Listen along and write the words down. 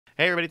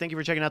Hey, everybody. Thank you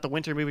for checking out the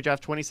Winter Movie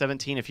Draft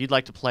 2017. If you'd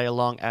like to play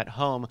along at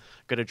home,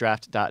 go to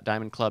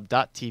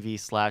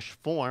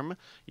draft.diamondclub.tv/form.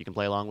 You can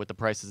play along with the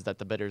prices that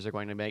the bidders are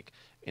going to make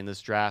in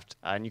this draft.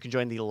 And you can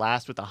join the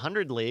Last with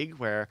 100 League,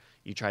 where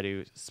you try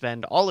to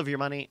spend all of your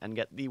money and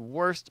get the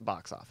worst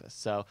box office.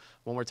 So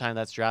one more time,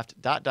 that's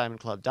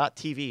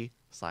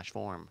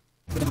draft.diamondclub.tv/form.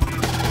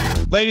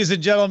 Ladies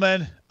and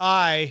gentlemen,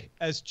 I,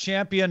 as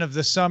champion of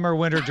the summer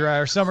movie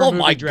draft,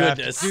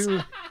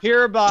 do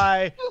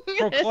hereby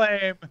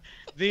proclaim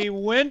the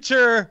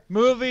Winter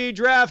Movie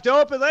Draft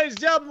open. Ladies and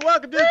gentlemen,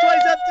 welcome to the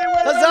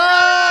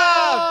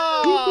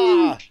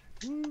 2017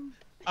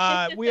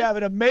 Huzzah! We have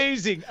an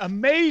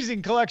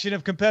amazing collection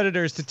of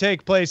competitors to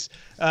take place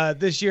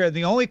this year.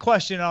 The only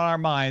question on our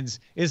minds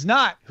is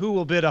not who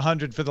will bid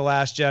 100 for The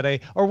Last Jedi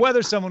or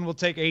whether someone will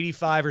take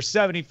 85 or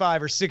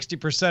 75 or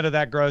 60% of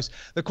that gross.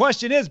 The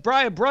question is,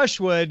 Brian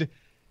Brushwood,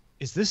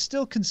 is this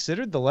still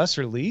considered the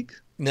lesser league?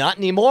 Not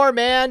anymore,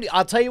 man.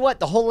 I'll tell you what,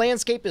 the whole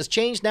landscape has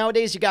changed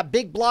nowadays. You got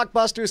big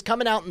blockbusters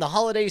coming out in the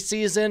holiday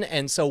season,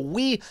 and so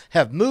we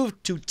have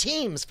moved to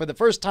teams for the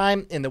first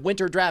time in the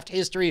winter draft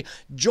history.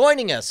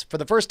 Joining us for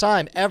the first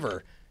time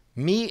ever,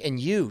 me and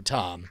you,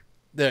 Tom,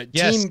 the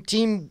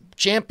team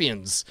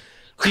champions.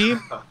 Team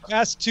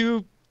last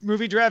two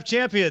movie draft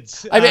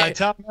champions. I mean,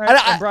 Tom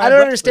I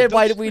don't understand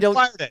why we don't.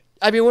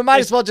 I mean, we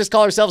might as well just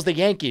call ourselves the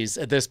Yankees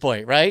at this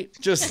point, right?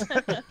 Just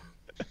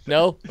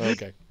no?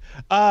 Okay.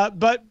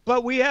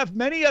 But we have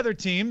many other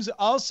teams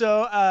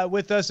also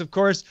with us, of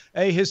course,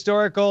 a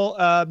historical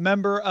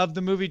member of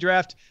the movie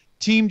draft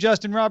team,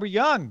 Justin Robert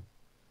Young.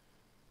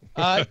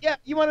 Yeah,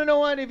 you want to know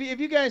what? If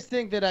you guys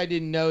think that I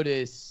didn't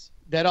notice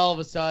that all of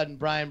a sudden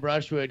Brian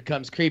Brushwood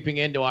comes creeping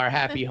into our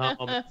happy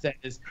home and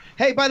says,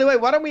 hey, by the way,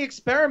 why don't we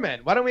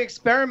experiment? Why don't we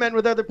experiment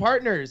with other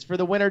partners for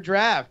the winter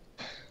draft?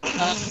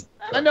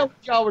 I know what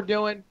y'all were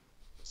doing.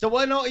 So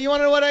you want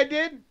to know what I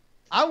did?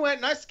 I went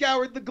and I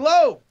scoured the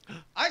globe.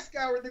 I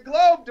scoured the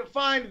globe to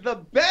find the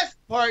best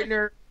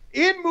partner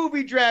in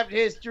movie draft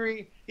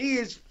history. He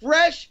is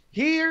fresh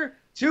here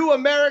to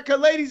America.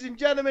 Ladies and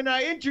gentlemen,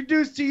 I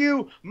introduce to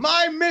you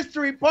my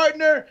mystery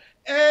partner,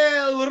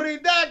 El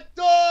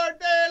Redactor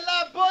de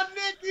la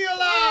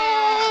Película.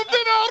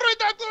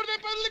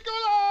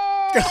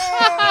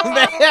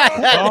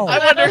 I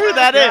wonder who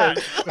that is.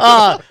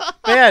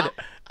 Man.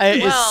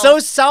 It's so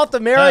South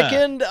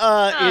American.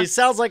 It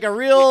sounds like a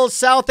real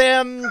South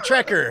Am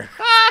trekker.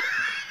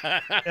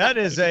 That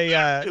is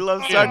a. He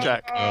loves Star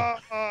Trek.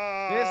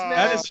 This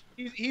man,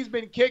 he's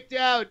been kicked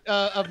out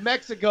of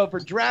Mexico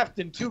for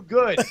drafting too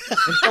good. And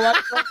so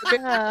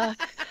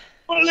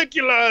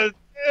Molecular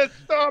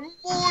está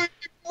muy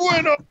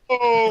bueno.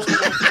 All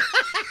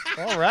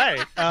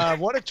right.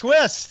 What a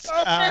twist.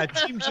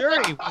 Team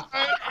Jury.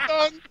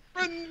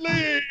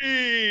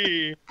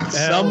 Friendly.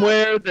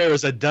 Somewhere there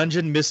is a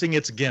dungeon missing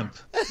its gimp.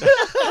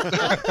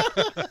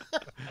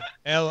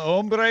 El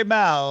hombre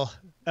mal,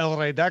 el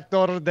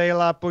redactor de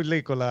la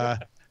película.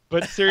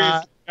 But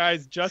seriously,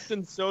 guys,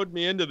 Justin sewed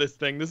me into this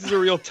thing. This is a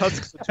real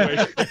Tusk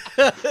situation.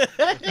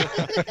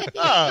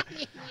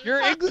 Your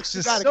English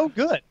is so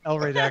good, El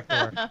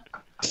Redactor.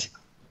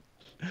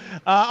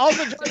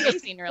 Also joining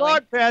us,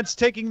 Frog Pants,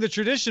 taking the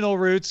traditional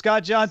route,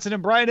 Scott Johnson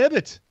and Brian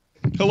Ibbott.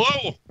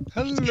 Hello.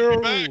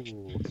 Hello.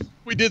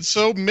 We did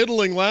so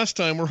middling last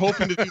time. We're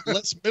hoping to do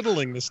less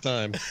middling this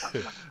time.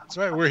 That's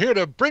right. We're here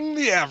to bring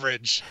the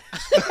average.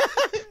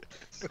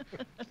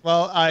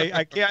 Well,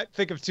 I can't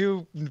think of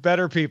two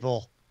better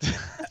people.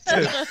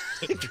 Average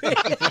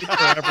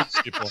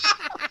people.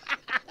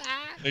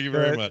 Thank you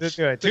very much.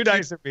 Two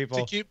nicer people.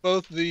 To keep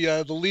both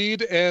the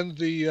lead and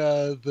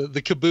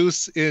the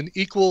caboose in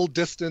equal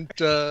distant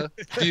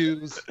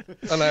views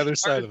on either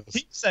side of us.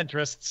 Team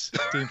centrists.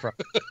 Team Frog.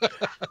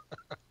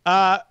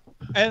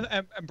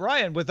 And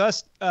Brian, with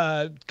us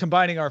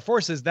combining our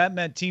forces, that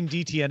meant Team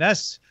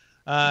DTNS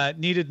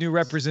needed new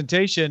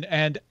representation.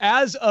 And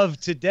as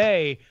of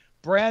today,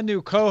 brand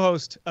new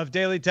co-host of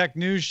Daily Tech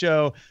News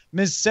Show,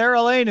 Ms.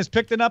 Sarah Lane is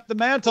picking up the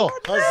mantle.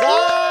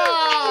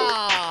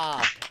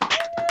 Huzzah!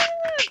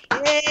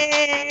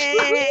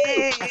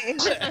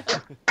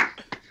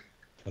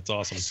 That's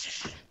awesome.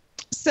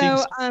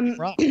 So,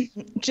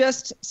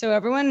 just so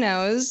everyone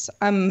knows,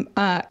 I'm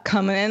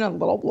coming in a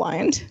little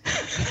blind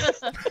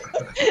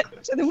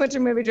to the Winter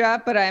Movie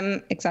Draft, but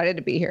I'm excited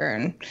to be here,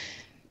 and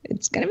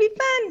it's going to be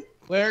fun.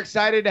 We're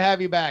excited to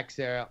have you back,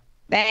 Sarah.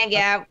 Thank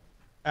you.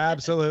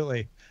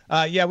 Absolutely.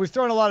 Yeah, we've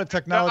thrown a lot of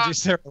technology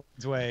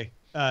Sarah's way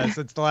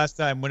since the last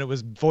time when it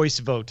was voice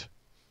vote.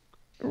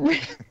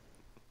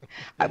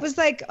 I was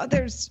like, oh,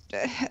 there's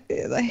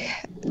like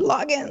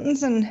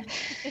logins and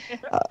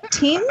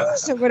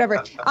teams or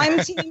whatever. I'm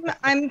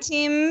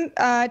team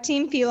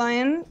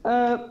Feline.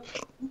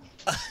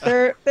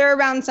 They're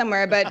around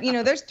somewhere, but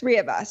there's three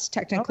of us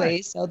technically,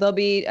 right. So they'll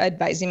be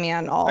advising me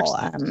on all.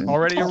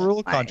 Already a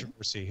rule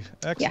controversy.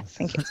 Excellent. Yeah,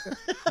 thank you.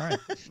 All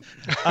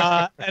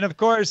right. And of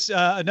course,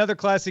 another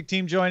classic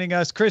team joining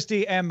us,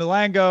 Kristi and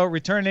Mulango,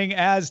 returning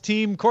as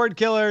Team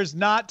Cordkillers,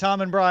 not Tom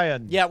and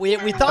Brian. Yeah, we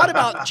thought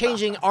about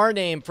changing our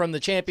name from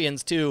the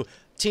champions to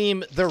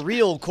team the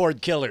real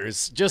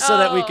Cordkillers, just so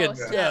that we could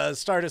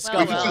start a We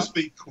scuffle. could just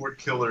be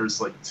Cordkillers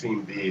like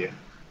Team B,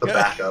 the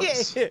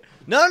backups.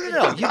 No.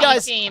 You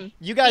guys, team.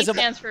 you guys B have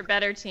stands for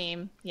better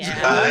team.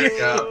 Yeah. There you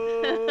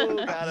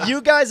go.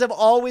 you guys have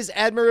always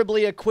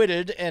admirably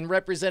acquitted and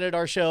represented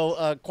our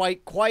show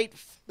quite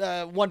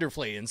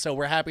wonderfully, and so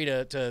we're happy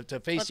to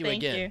face you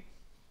thank again. you.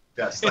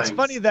 Yes, It's thanks.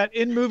 funny that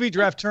in movie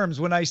draft terms,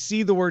 when I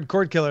see the word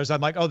Cordkillers,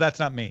 I'm like, oh, that's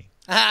not me.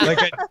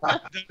 Like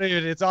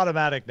it's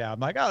automatic now. I'm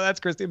like, oh, that's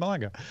Kristi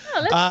Mulango.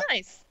 Oh, that's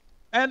nice.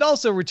 And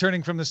also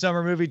returning from the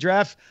summer movie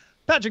draft,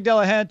 Patrick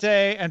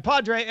Delahanty and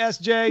Padre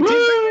SJ.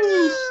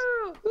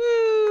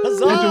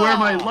 Huzzah! I had to wear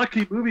my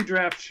lucky movie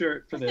draft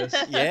shirt for this.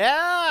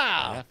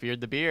 Yeah.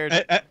 Feared the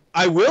beard.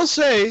 I will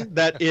say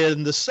that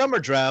in the summer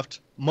draft,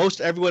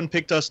 most everyone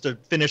picked us to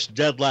finish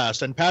dead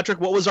last. And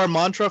Patrick, what was our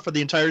mantra for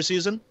the entire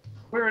season?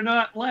 We're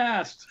not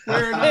last.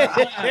 We're not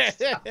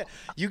last.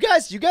 You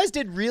guys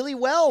did really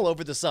well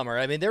over the summer.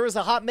 I mean, there was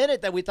a hot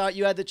minute that we thought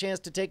you had the chance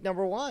to take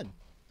number one.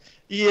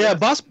 Yeah,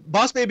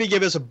 Boss Baby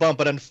gave us a bump,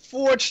 but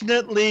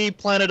unfortunately,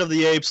 Planet of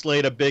the Apes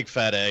laid a big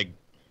fat egg.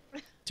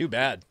 Too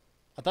bad.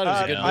 I thought it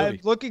was a good movie. I'm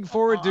looking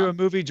forward to a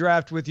movie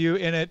draft with you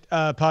in it,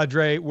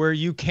 Padre, where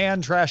you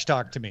can trash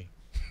talk to me.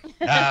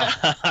 You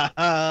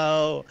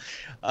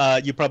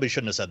probably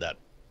shouldn't have said that.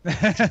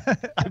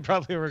 I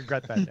probably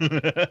regret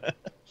that.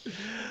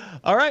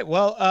 All right.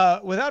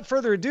 Well, without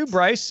further ado,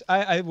 Bryce,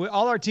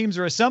 all our teams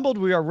are assembled.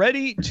 We are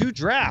ready to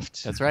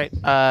draft. That's right.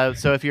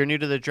 So if you're new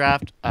to the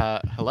draft,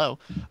 hello.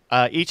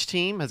 Each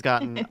team has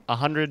gotten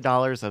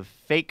 $100 of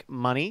fake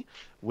money,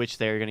 which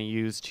they're going to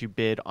use to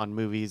bid on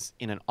movies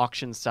in an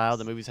auction style.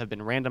 The movies have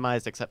been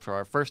randomized except for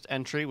our first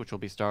entry, which will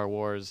be Star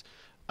Wars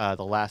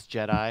The Last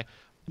Jedi.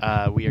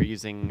 We are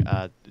using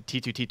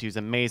T2T2's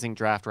amazing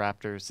Draft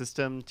Raptor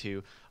system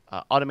to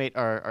automate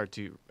or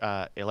to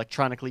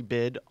electronically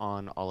bid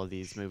on all of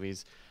these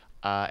movies.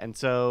 And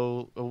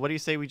so what do you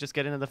say we just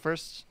get into the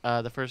first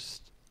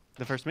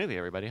movie,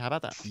 everybody? How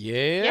about that?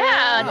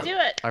 Yeah, do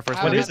it. Our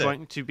first movie is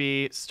going to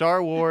be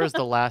Star Wars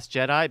The Last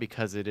Jedi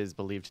because it is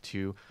believed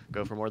to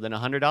go for more than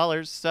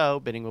 $100. So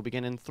bidding will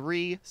begin in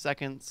 3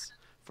 seconds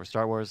for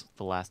Star Wars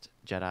The Last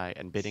Jedi.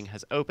 And bidding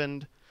has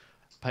opened.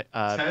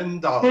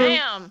 $10.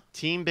 Damn.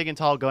 Team Big and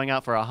Tall going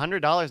out for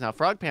 $100. Now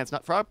Frog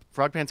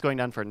Pants going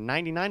down for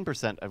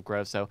 99% of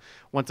gross. So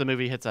once a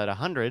movie hits at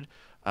 100,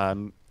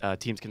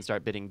 teams can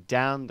start bidding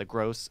down the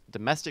gross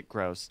domestic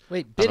gross.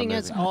 Wait, bidding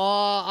is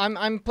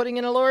I'm putting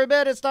in a lower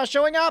bid. It's not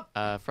showing up.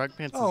 Frog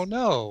Pants. Oh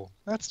no,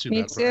 that's too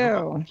Me bad.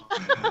 too.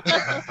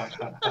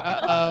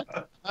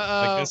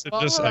 I guess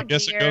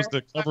it goes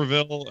to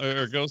Cloverville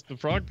or goes to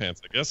Frog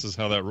Pants. I guess is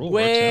how that rule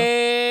works.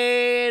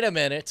 Wait a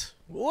minute.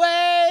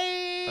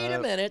 Wait a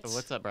minute.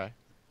 What's up, Bri?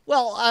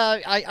 Well,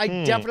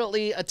 I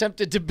definitely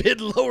attempted to bid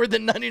lower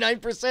than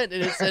 99%, and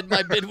it said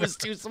my bid was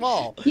too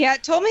small. Yeah,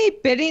 it told me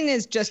bidding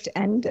is just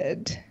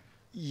ended.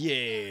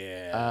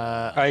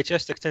 Yeah. I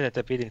just extended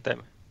the bidding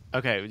time.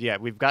 Okay, yeah,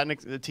 we've gotten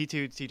the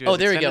T2. Oh,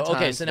 there we go. extended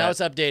Okay, time so now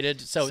it's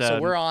updated. So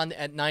we're on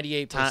at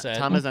 98%.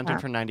 Tom has entered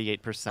for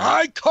 98%.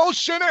 I call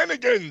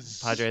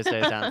shenanigans. Padre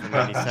stays down for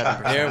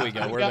 97%. There we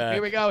go. We're back.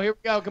 Here we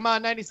go. Come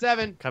on,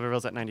 97.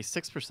 Coverville's at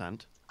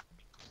 96%.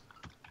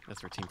 That's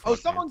for Team Oh, Frog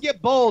someone Pants.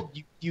 get bold,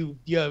 you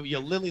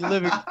lily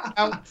livered.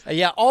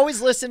 Yeah, always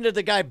listen to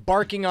the guy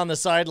barking on the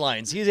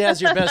sidelines. He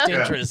has your best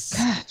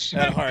interests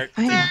at heart.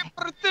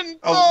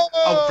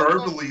 I'll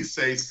verbally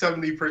say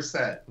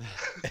 70%.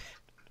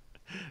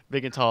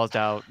 Big and Tall is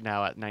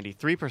now at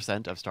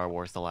 93% of Star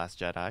Wars The Last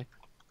Jedi.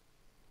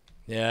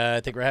 Yeah, I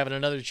think we're having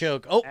another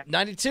choke. Oh,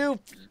 92.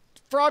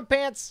 Frog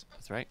Pants.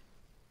 That's right.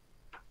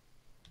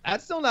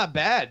 That's still not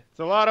bad. It's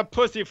a lot of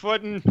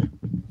pussyfooting.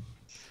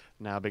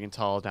 Now Big and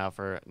Tall now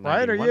for 91%.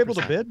 Ryan, are you able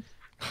to bid?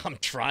 I'm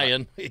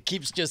trying. It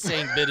keeps just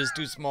saying bid is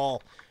too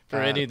small for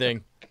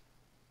anything.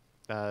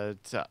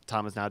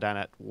 Tom is now down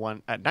at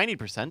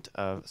 90%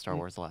 of Star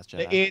Wars The Last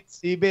Jedi. The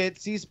itsy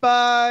bitsy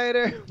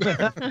spider.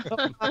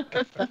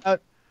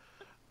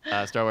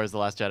 Star Wars The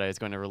Last Jedi is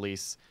going to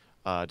release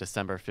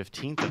December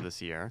 15th of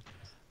this year.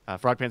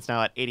 Frog Pants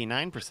now at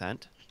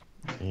 89%.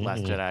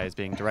 Last Jedi is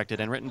being directed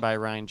and written by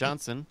Rian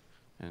Johnson.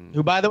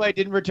 Who, by the way,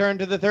 didn't return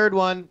to the third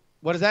one.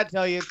 What does that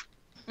tell you?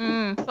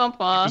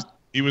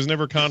 He was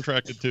never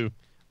contracted to.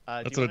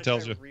 That's what it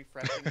tells you.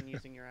 Refreshing and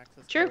using your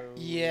access True. code?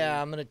 Yeah,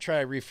 I'm going to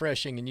try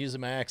refreshing and using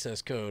my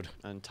access code.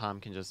 And Tom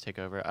can just take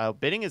over.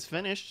 Bidding is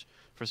finished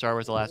for Star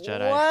Wars The Last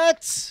Jedi.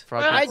 What?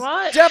 Frog I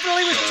Pants-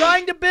 definitely was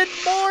trying to bid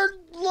more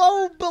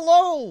low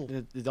below.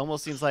 It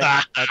almost seems like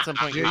at some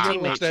point your You gotta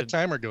teammate watch that should...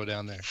 timer go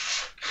down there.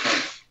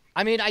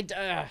 I mean,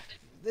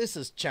 this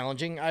is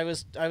challenging. I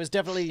was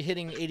definitely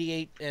hitting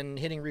 88 and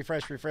hitting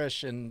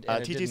refresh, and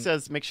it TT didn't-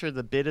 says make sure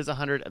the bid is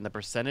 100 and the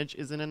percentage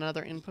is in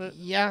another input.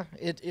 Yeah,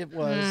 it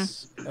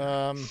was.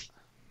 I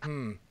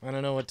don't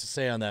know what to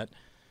say on that.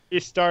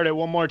 Restart it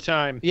one more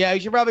time. Yeah,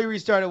 you should probably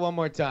restart it one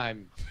more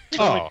time.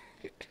 Oh.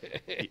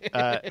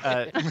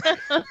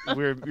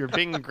 You're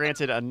being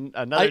granted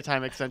another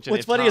time extension.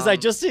 What's if funny is I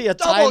just see a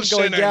time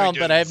going down,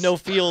 but I have no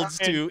shenanigans. fields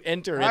to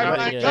enter But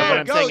anything in. what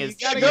I'm saying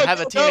is, you have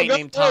a teammate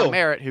named Tom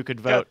Merritt who could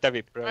vote.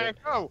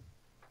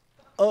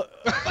 Oh,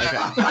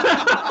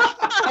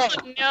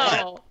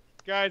 no.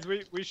 Guys,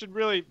 we should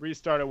really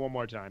restart it one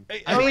more time.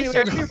 I mean,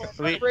 Okay.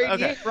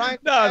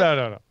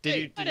 No. Did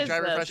you What try is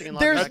refreshing this? and log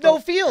There's back no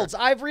in? fields.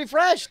 I've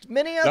refreshed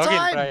many a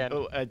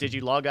time. Did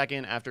you log back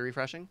in after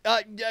refreshing?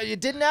 You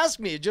didn't ask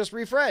me. It just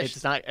refreshed.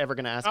 It's not ever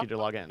going to ask you to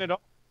log in.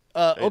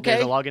 Okay.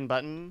 There's a login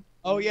button.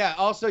 Oh yeah.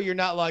 Also, you're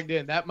not logged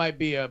in. That might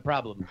be a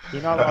problem.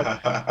 You're not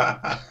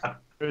logged.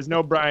 There's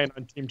no Brian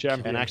on Team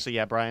Champion. And actually,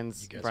 yeah,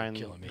 Brian's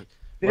killing me.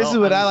 This is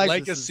what I like.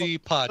 Legacy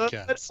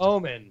podcast.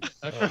 Omen.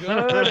 A good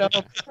omen.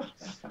 All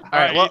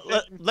right. Well,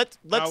 let's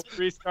I'll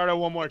restart it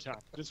one more time.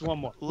 Just one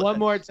more. One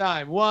more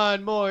time.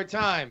 One more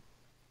time.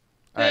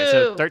 All right.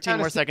 So Boo. 13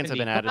 more seconds have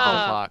been added to the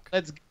clock.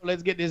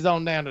 Let's get this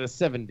on down to the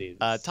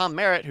 70s. Tom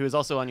Merritt, who is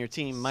also on your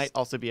team, might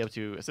also be able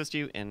to assist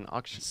you in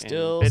auction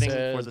Still bidding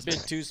says for this.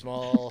 bit too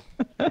small.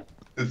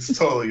 It's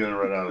totally gonna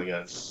run out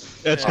again.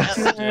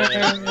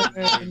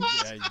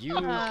 You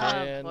Oh,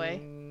 can. boy.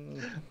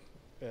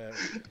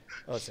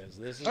 It says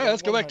this is All right,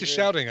 let's go back to 100,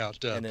 shouting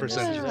out and then this is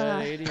percentages.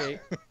 at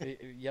 88.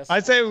 Yes.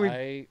 I'd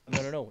say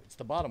No. It's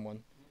the bottom one.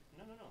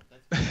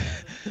 I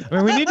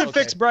mean, we need to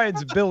fix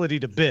Brian's ability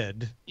to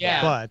bid.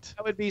 Yeah. But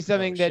That would be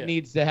something that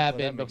needs to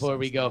happen makes before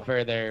we sense go then.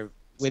 further.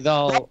 With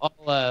all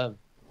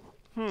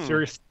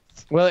Serious.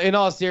 well, in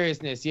all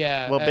seriousness,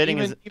 yeah. Well, bidding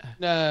even, is-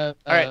 all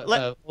right,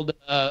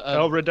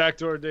 El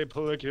Redactor de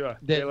Pellicula.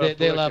 De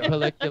La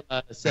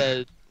Pellicula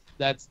says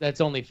that's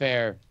only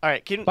fair. All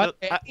right. Can But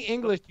any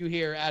English you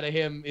hear out of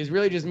him is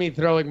really just me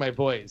throwing my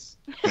voice.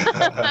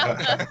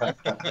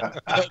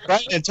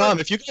 Brian and Tom,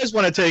 if you guys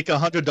want to take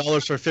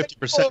 $100 for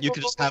 50%, you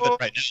can just have it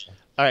right now.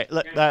 All right.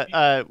 Look,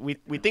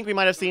 we think we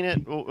might have seen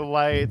it.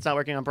 Why it's not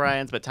working on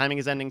Brian's, but timing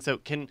is ending. So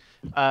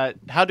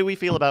how do we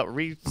feel about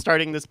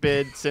restarting this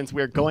bid since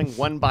we're going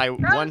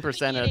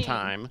 1% at a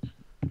time?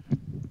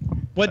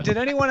 what did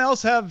anyone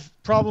else have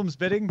problems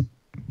bidding?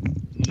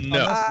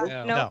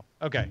 No. No.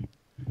 Okay.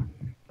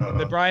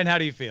 Then Brian, how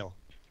do you feel?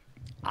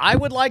 I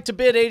would like to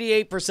bid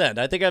 88%.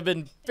 I think I've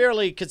been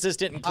fairly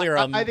consistent and clear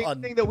on. I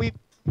think that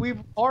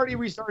we've already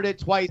restarted it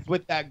twice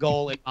with that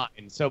goal in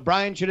mind. So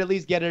Brian should at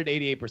least get it at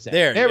 88%.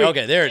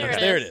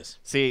 There it is.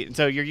 See,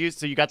 so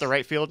you got the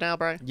right field now,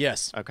 Brian?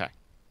 Yes. Okay.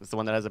 It's the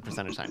one that has a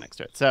percentage sign next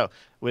to it. So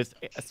with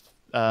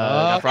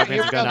Frog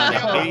Pants going down to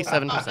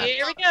 87%.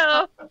 Here we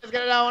go. Let's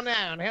get it on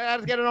down.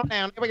 Let's get it on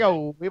down. Here we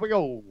go.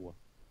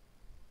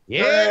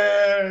 Yeah.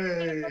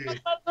 Yay! We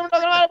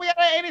got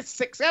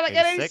 86. Gotta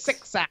get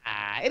 86.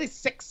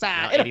 86.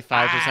 Now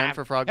 85%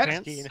 for Frog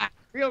Pants.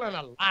 Feeling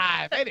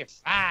alive.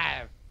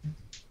 85.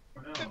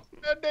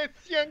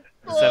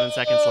 7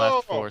 seconds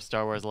left for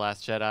Star Wars: The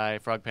Last Jedi.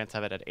 Frog Pants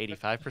have it at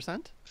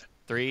 85%.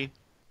 3,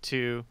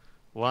 2,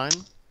 1.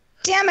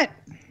 Damn it.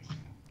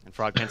 And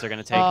Frog Pants are going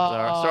to take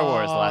Star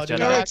Wars: The Last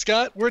Jedi. All right,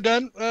 Scott, we're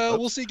done.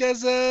 We'll see you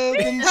guys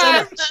in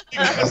the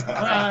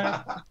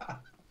summer.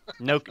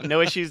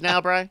 No issues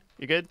now, Bri?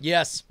 You good?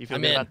 Yes. You feel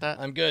I'm good in. about that?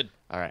 I'm good.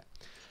 All right.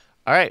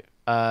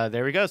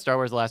 There we go. Star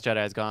Wars: The Last Jedi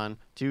has gone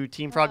to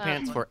Team Frog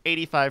Pants for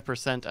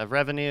 85% of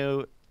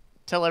revenue.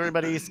 Tell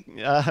everybody,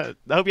 I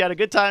hope you had a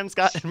good time,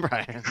 Scott and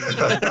Brian.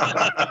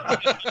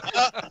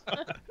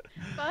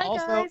 Bye,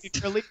 Also, guys.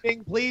 if you're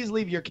leaving, please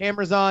leave your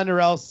cameras on, or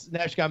else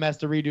Nashcom has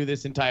to redo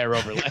this entire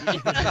overlay.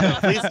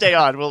 Please stay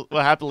on. We'll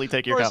happily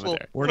take your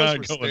commentary. We're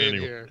not going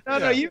anywhere.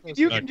 No, you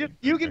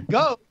can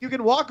go. You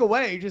can walk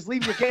away. Just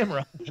leave your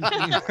camera.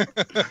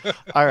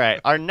 All right.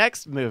 Our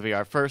next movie,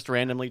 our first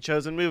randomly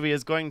chosen movie,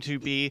 is going to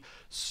be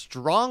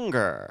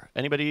Stronger.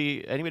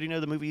 Anybody know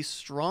the movie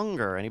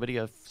Stronger? Anybody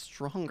a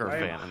Stronger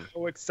fan? I'm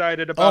so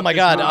excited about Oh my this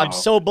God, movie. I'm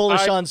so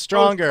bullish on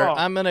Stronger. pumped.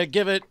 I'm gonna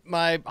give it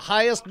my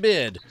highest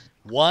bid,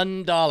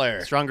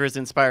 $1. Stronger is the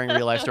inspiring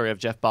real-life story of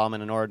Jeff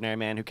Ballman, an ordinary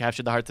man who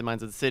captured the hearts and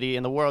minds of the city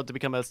and the world to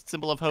become a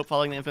symbol of hope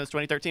following the infamous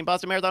 2013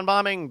 Boston Marathon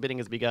bombing. Bidding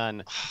has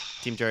begun.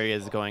 Team Jury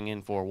is going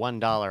in for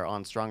 $1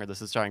 on Stronger.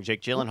 This is starring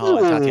Jake Gyllenhaal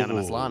and Tatiana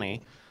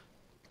Maslany.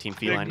 Team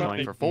Feline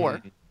going for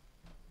 $4.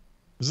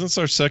 Isn't this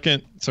our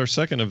second? It's our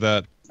second of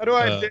that. How do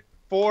I bid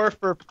 4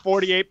 for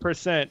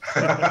 48%?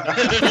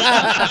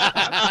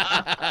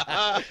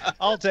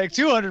 I'll take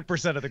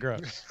 200% of the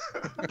gross.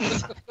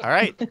 All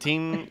right,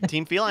 Team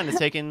Feline has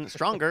taken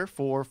Stronger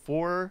for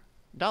 $4.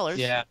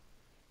 Yeah.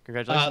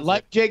 Congratulations.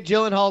 Like Jake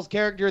Gyllenhaal's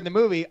character in the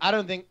movie, I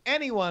don't think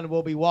anyone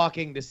will be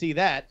walking to see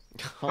that.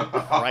 Oh,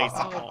 Christ.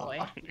 Oh, boy.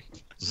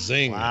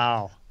 Zing.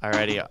 Wow.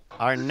 Alrighty,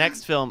 our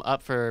next film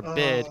up for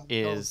bid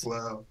is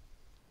Wow.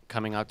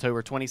 coming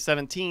October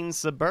 2017,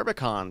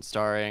 Suburbicon,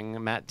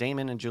 starring Matt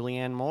Damon and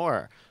Julianne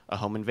Moore. A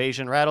home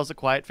invasion rattles a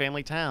quiet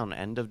family town.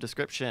 End of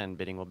description.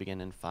 Bidding will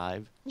begin in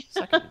 5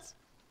 seconds.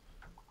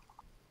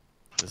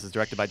 This is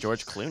directed by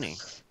George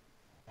Clooney.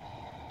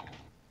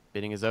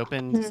 Bidding is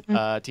open.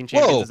 Team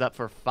Champions is up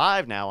for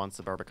 5 now on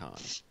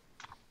Suburbicon.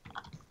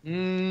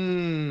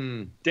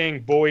 Mmm. Dang,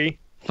 boy.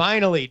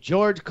 Finally,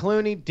 George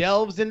Clooney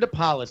delves into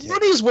politics.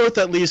 Clooney's worth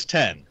at least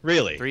 10,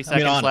 really. 3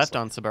 seconds left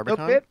on No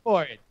Suburbicon. bid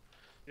for it.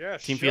 Yeah,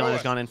 Team show Feline it.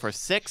 has gone in for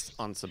 6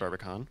 on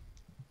Suburbicon.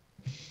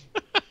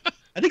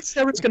 I think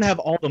Sarah's going to have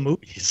all the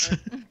movies.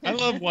 I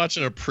love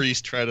watching a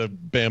priest try to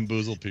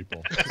bamboozle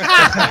people.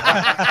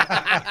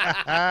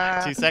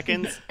 2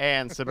 seconds,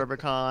 and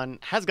Suburbicon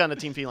has gone to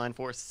Team Feline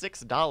for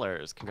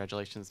 $6.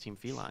 Congratulations, Team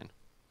Feline.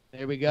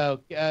 There we go.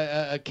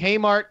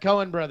 Kmart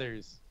Coen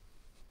Brothers.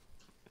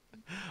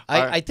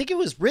 I think it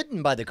was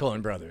written by the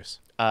Coen brothers.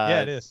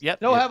 Yeah, it is. Yep.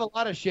 They'll have a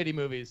lot of shitty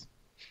movies.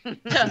 And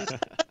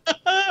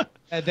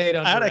they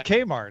don't. At a direct.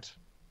 Kmart.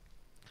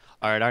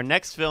 All right, our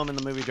next film in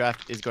the movie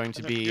draft is going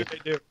to be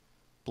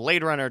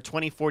Blade Runner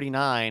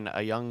 2049.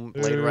 A young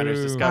Blade Runner's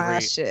Ooh. discovery Ah,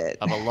 shit.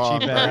 of a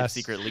long Cheap buried ass.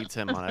 secret leads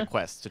him on a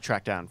quest to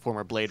track down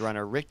former Blade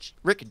Runner Rick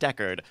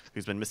Deckard,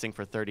 who's been missing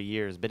for 30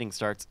 years. Bidding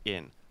starts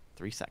in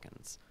 3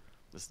 seconds.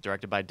 This is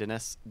directed by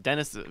Denis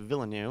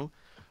Villeneuve.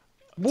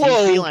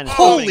 Whoa. Team Feline is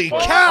Holy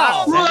going for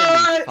cow!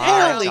 $75.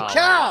 Holy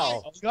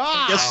cow!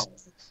 God. Yes.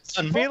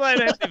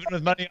 Feline ain't leaving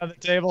with money on the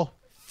table.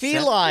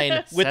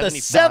 Feline with a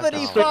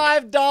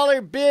 $75.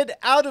 $75 bid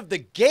out of the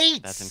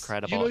gates. That's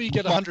incredible. You know you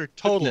get 100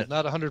 total,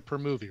 not 100 per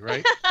movie,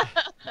 right?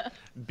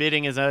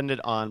 Bidding is ended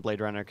on Blade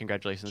Runner.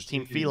 Congratulations,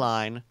 Team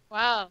Feline,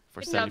 Wow.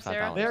 for Good job,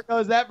 Sarah. $75. There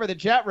goes that for the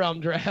chat realm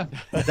draft.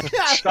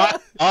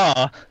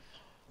 Ah.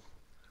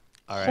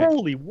 All right.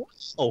 Holy wow.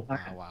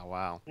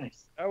 Wow.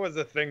 Nice. That was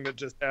a thing that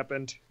just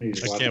happened. I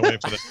can't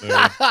wait for that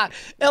movie.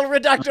 El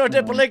Redactor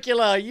de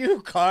Película,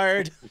 you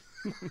card.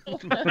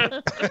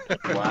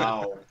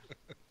 Wow.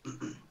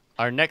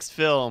 Our next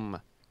film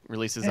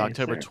releases Hey,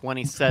 October sir.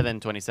 27,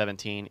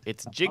 2017.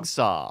 It's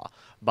Jigsaw.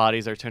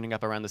 Bodies are turning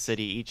up around the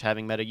city, each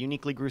having met a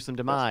uniquely gruesome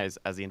demise.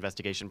 As the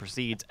investigation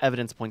proceeds,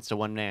 evidence points to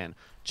one man,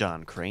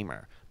 John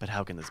Kramer. But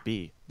how can this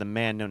be? The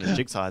man known as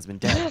Jigsaw has been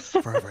dead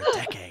for over a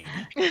decade.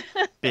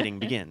 Bidding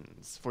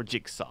begins for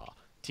Jigsaw.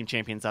 Team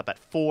Champions up at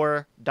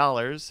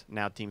 $4.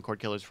 Now Team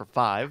Cordkillers for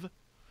 $5.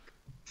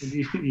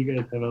 You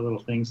guys have a little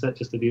thing set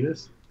just to do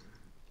this?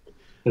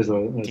 There's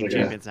Team like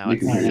Champions now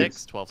at Nice.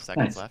 6. 12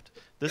 seconds Nice. left.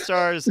 This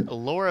stars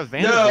Laura No,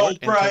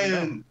 Vandervoort.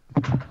 Brian.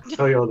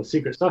 Tell you all the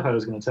secret stuff I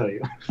was going to tell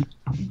you.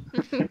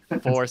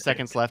 4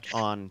 seconds left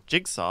on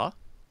Jigsaw.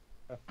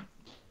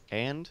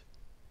 And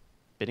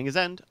bidding is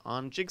end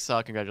on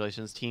Jigsaw.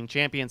 Congratulations, Team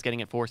Champions, getting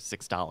it for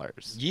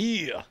 $6.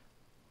 Yeah.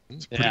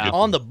 It's a pretty good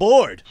On the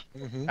board.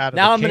 Out of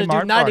Now the I'm going to do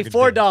Kmart bargain bin.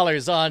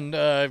 $94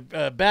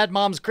 on Bad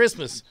Mom's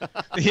Christmas.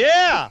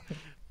 Yeah.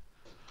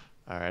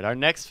 All right, our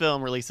next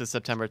film releases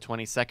September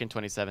 22nd,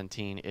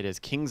 2017. It is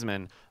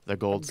Kingsman, The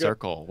Gold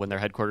Circle. When their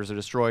headquarters are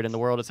destroyed and the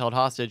world is held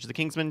hostage, the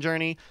Kingsman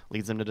journey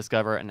leads them to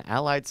discover an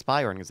allied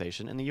spy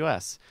organization in the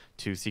U.S.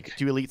 Two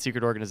elite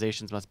secret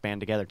organizations must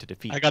band together to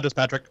defeat I got this,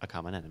 Patrick. a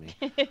common enemy.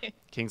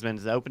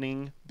 Kingsman's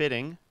opening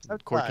bidding.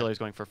 That's Cordkillers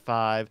going for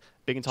 5.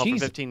 Big and Tall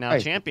Jesus for 15. Now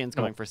Christ. Champions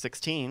going for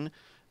 16.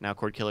 Now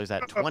Cordkillers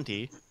at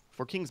 20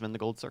 for Kingsman, The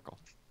Gold Circle.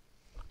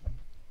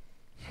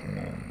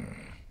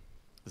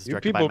 This is You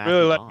directed by people Matthew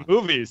really Vaughn. like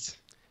movies.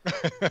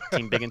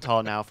 Team Big and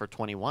Tall now for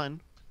 21.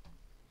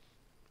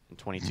 And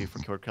 22 for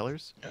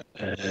Cordkillers.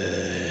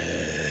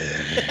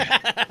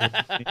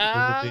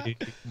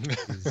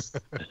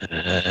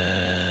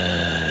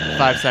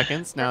 5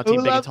 seconds. Now Who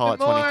Team Big and loves Tall it at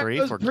more? 23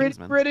 Those for Brit-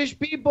 Kingsman. British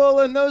people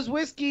and those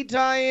whiskey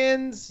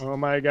tie-ins. Oh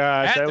my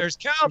gosh. And I there's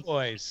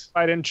cowboys.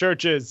 fight in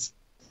churches.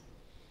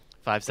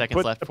 5 seconds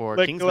Put left the for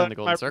Caligula Kingsman, The in my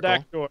Golden Circle.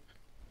 redactor.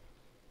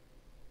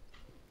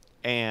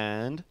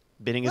 And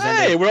bidding is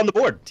Hey, ended. we're on the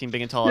board. Team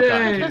Big and Tall have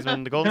gotten Yay.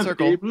 Kingsman, The Golden That's a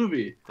Circle great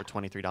movie. for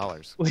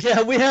 $23.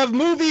 Yeah, we have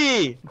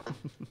movie.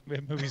 We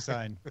have movie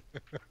sign.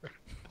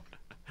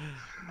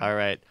 All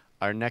right.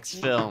 Our next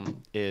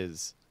film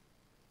is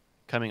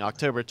coming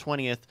October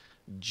 20th.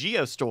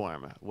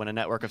 Geostorm. When a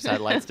network of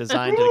satellites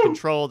designed to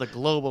control the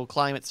global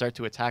climate start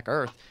to attack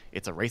Earth,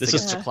 it's a race This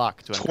against is the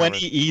clock to 20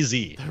 uncover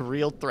easy. the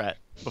real threat.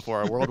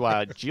 Before a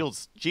worldwide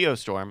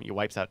geostorm, it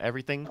wipes out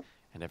everything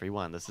and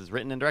everyone. This is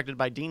written and directed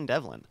by Dean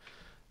Devlin.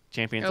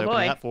 Champions Oh,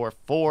 opening boy. up for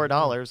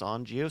 $4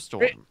 on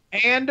Geostorm.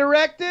 And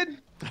directed.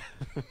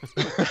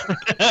 It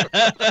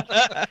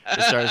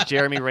stars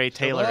Jeremy Ray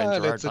Taylor Come and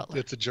on, Gerard it's a, Butler.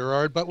 It's a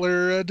Gerard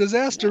Butler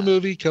disaster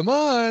movie. Come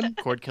on.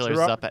 Cordkillers is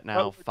Gerard up at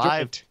now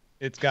Butler.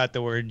 It's got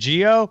the word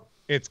geo.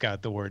 It's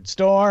got the word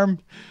storm.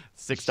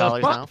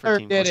 $6 now for Butler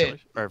Team did it.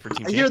 Cordkillers, or for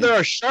Team I hear there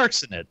Champions. are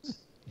sharks in it.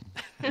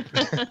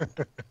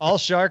 All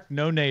shark,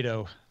 no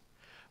NATO.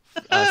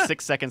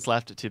 6 seconds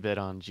left to bid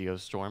on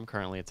Geostorm.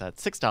 Currently, it's at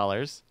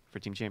 $6 for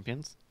Team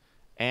Champions.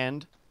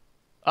 And,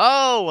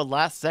 a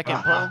last second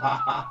pull.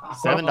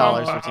 $7 for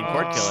Team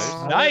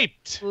Cordkillers.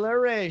 Sniped.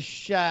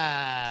 Flourish.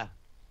 The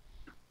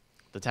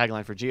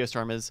tagline for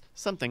Geostorm is,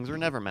 "Some things were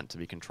never meant to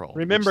be controlled."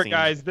 which Remember, seems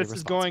guys, this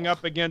is going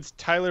up against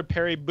Tyler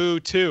Perry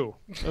Boo 2.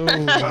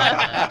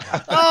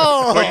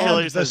 Oh,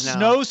 Cordkillers The is now.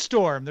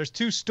 snowstorm. There's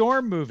 2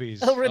 storm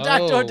movies. El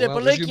Redactor de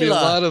well, there's gonna be a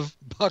lot Película. of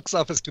box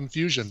office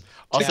confusion.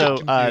 Also,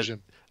 Ticket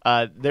confusion.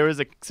 there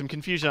was some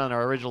confusion on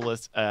our original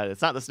list.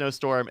 It's not the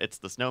snowstorm; it's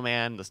the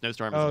snowman. The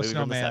snowstorm is a Oh, movie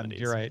from the snowman. 70s.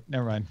 You're right.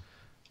 Never mind.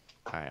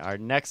 All right, our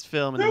next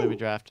film in the movie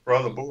draft We're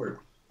on the board.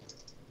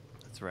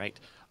 That's right.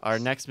 Our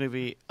next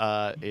movie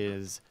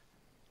is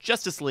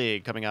Justice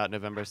League, coming out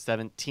November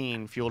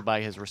 17, fueled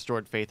by his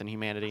restored faith in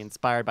humanity,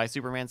 inspired by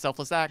Superman's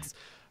selfless acts.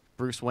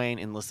 Bruce Wayne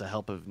enlists the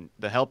help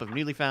of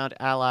newly found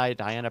ally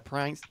Diana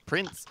Prince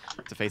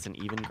to face an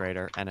even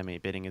greater enemy.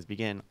 Bidding is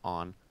begin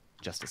on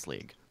Justice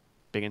League.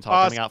 Big and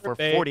Tall coming out for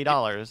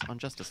 $40 on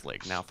Justice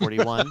League. Now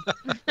 $41,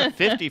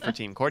 $50 for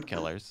Team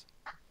Cordkillers.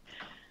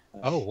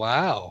 Oh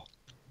wow!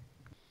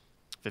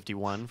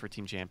 $51 for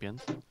Team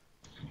Champions.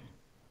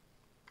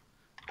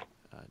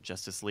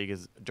 Justice League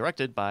is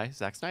directed by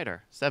Zack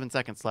Snyder. 7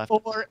 seconds left.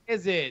 Or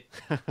is it?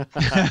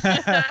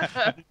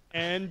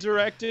 And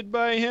directed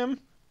by him.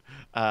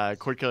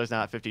 Cordkillers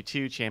now at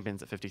 52,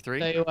 Champions at 53.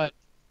 Tell you what,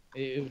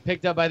 it was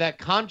picked up by that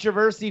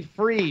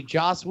controversy-free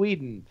Joss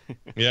Whedon.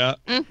 Yeah,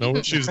 no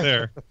issues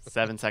there.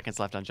 7 seconds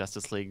left on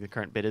Justice League. The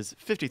current bid is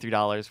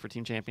 $53 for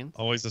Team Champions.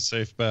 Always a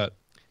safe bet.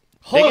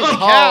 Big Holy and cow!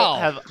 Tall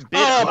have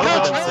bid over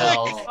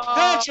themselves.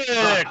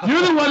 Patrick!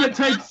 You're the one that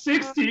typed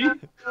 60.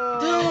 Dude!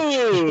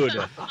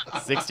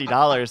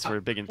 $60 for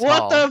Big and What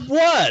Tall. the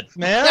what,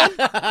 man?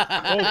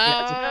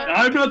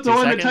 I'm not the 2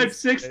 one that seconds. typed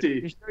 60.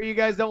 You sure you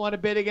guys don't want to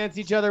bid against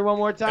each other one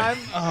more time?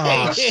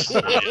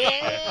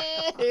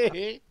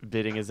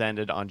 Bidding is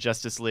ended on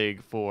Justice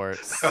League for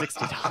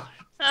 $60.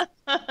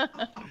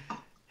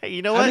 Hey,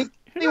 you know what?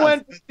 He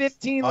went for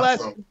 15 less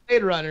Awesome. than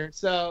Blade Runner,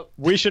 so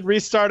We should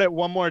restart it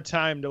one more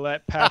time to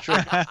let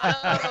Patrick.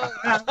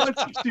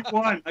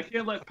 161. I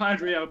can't let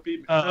Padre outbeat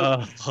me.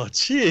 Oh,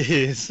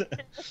 jeez.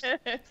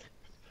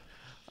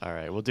 All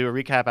right, we'll do a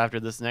recap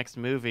after this next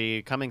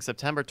movie. Coming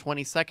September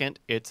 22nd,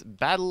 it's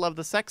Battle of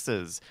the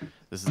Sexes.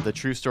 This is the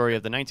true story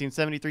of the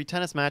 1973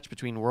 tennis match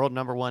between world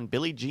number 1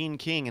 Billie Jean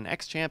King and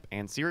ex-champ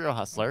and serial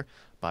hustler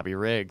Bobby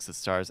Riggs. It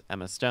stars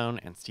Emma Stone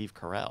and Steve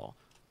Carell.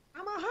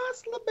 I'm a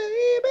hustler,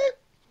 baby.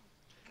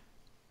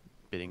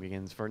 Bidding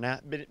begins for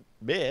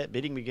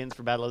bidding begins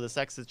for Battle of the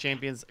Sexes.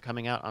 Champions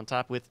coming out on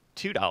top with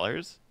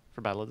 $2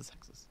 for Battle of the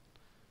Sexes.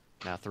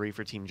 Now 3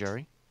 for Team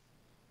Jury.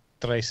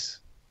 Tres.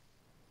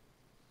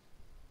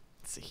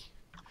 Let's see.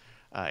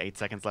 8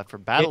 seconds left for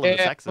Battle of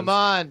the Sexes. Come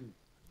on.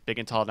 Big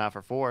and Tall now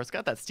for 4. It's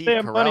got that Steve They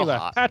have money Carell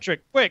left. hop.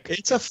 Patrick, quick.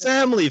 It's a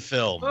family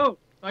film. Oh,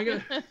 I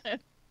got.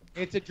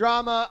 It's a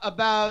drama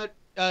about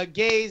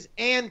gays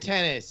and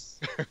tennis.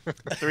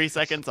 3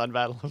 seconds on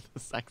Battle of the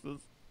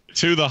Sexes.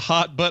 To the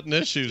hot button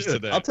issues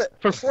Dude, today.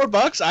 for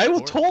 $4, I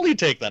will totally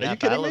take that. Are Yeah, you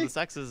kidding Battle of me? the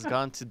Sexes has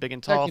gone to Big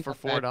and Tall Second for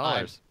not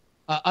bad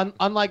 $4.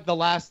 Unlike the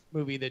last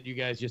movie that you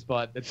guys just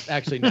bought, that's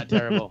actually not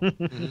terrible.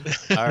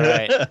 All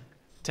right.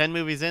 10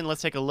 movies in.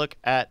 Let's take a look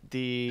at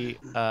the.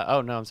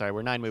 Oh, no, I'm sorry.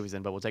 We're 9 movies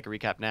in, but we'll take a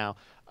recap now.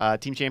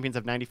 Team Champions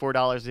have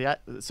 $94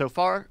 yet so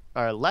far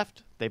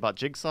left. They bought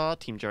Jigsaw.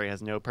 Team Jury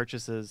has no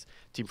purchases.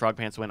 Team Frog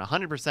Pants went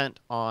 100%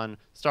 on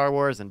Star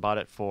Wars and bought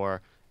it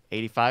for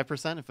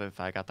 85%, if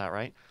I got that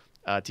right.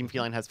 Team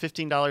Feline has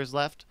 $15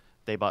 left.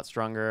 They bought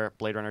Stronger,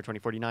 Blade Runner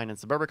 2049, and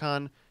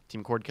Suburbicon.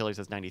 Team Cordkillers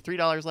has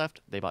 $93 left.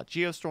 They bought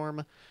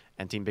Geostorm.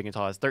 And Team Big and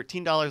Tall has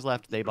 $13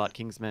 left. They bought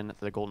Kingsman,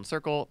 The Golden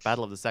Circle,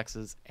 Battle of the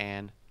Sexes,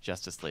 and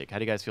Justice League. How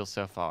do you guys feel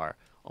so far?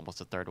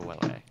 Almost a third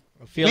away.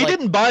 We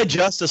didn't buy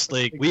Justice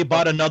League. We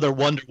bought another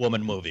Wonder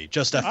Woman movie.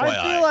 Just FYI.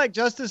 I feel like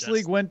Justice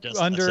League went that's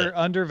it.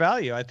 under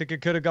value. I think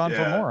it could have gone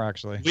for Yeah. more,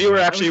 actually. We were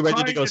I actually was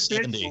ready to trying go bid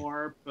 70.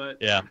 more, but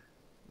Yeah.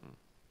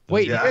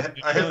 Wait, Yeah,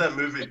 I had that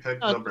movie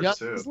picked number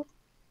Justice 2.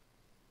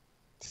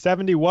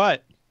 70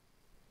 what?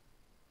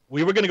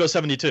 We were going to go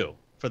 72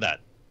 for that.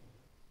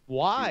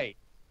 why?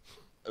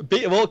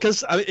 Well,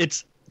 because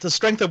it's the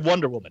strength of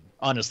Wonder Woman,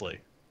 honestly.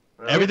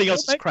 Everything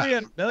else is Make crap. me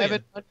a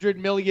million. $700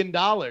 million.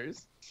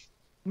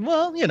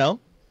 Well, you know.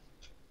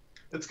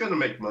 It's gonna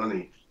make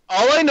money.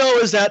 All I know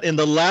is that in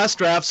the last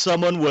draft,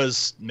 someone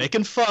was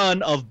making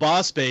fun of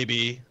Boss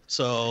Baby.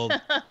 So,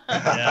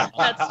 yeah.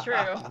 That's true.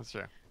 That's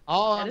true.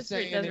 All That I'm is true.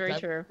 saying That's is very I'm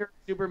true. sure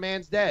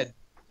Superman's dead.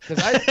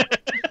 Because I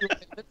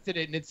listed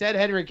it and it said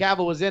Henry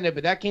Cavill was in it,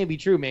 but that can't be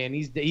true, man.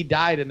 He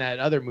died in that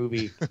other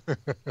movie.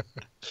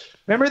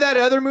 Remember that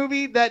other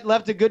movie that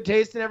left a good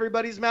taste in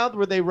everybody's mouth,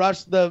 where they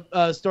rushed the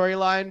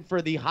storyline for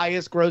the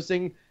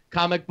highest-grossing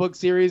comic book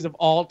series of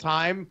all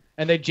time,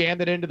 and they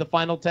jammed it into the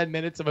final 10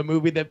 minutes of a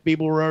movie that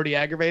people were already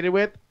aggravated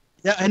with?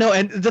 Yeah, I know.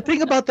 And the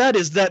thing about that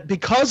is that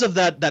because of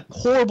that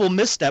horrible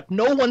misstep,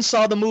 no one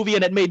saw the movie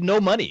and it made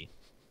no money.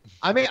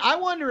 I mean, I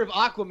wonder if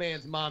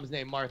Aquaman's mom's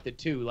named Martha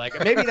too. Like,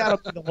 maybe that'll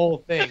be the whole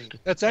thing.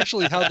 That's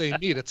actually how they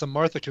meet. It's a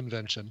Martha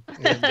convention.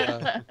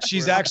 And,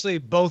 She's actually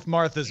both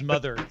Martha's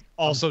mother,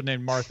 also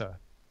named Martha.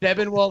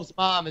 Steppenwolf's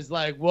mom is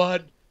like,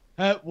 what?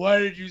 Why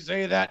did you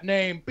say that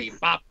name? Beep,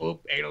 bop, boop,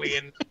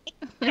 alien.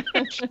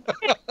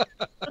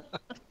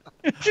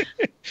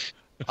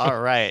 All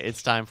right.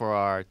 It's time for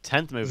our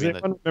 10th Does movie.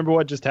 anyone remember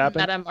what just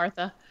happened? Madame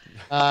Martha.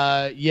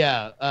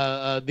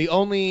 The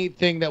only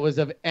thing that was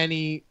of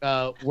any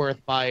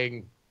worth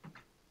buying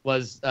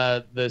was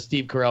the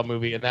Steve Carell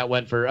movie, and that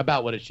went for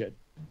about what it should.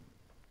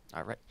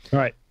 All right. All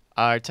right.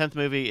 Our 10th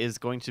movie is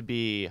going to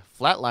be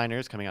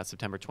Flatliners, coming out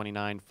September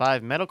 29.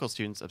 5 medical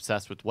students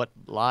obsessed with what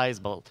lies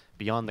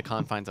beyond the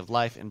confines of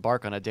life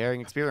embark on a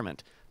daring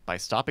experiment. By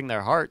stopping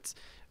their hearts,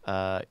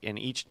 in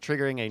each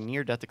triggering a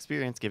near-death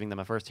experience, giving them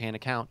a first-hand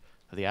account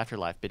of the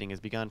afterlife. Bidding has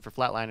begun for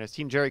Flatliners.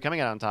 Team Jerry coming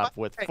out on top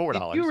with $4.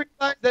 Did you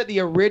realize that the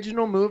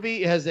original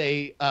movie has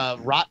a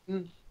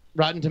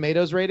Rotten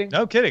Tomatoes rating?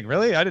 No kidding,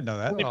 really? I didn't know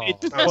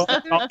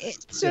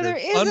that. So there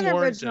is an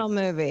original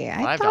movie.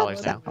 I thought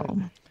so.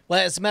 Well,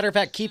 as a matter of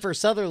fact, Kiefer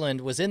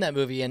Sutherland was in that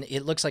movie, and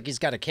it looks like he's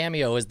got a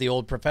cameo as the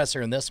old professor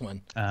in this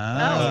one.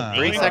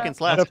 3 seconds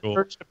left. The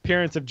first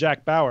appearance of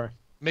Jack Bauer.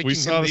 Making him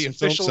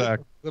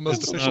the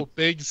most official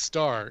big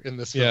star in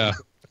this film. Yeah.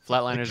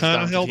 Flatliners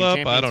kind of held up.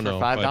 I don't for know.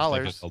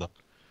 $5.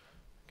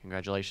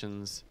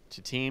 Congratulations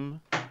to Team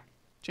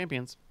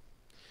Champions.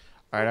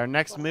 All right, our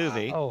next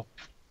movie. Oh.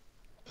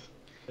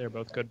 They're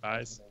both good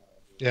buys.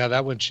 Yeah,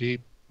 that went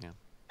cheap. Yeah.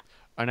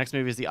 Our next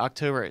movie is the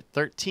October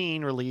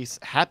 13 release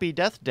Happy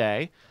Death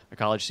Day. A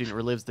college student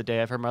relives the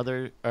day of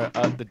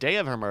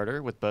her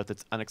murder with both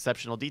its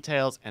unexceptional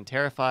details and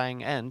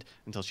terrifying end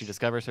until she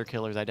discovers her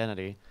killer's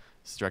identity.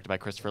 This is directed by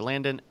Christopher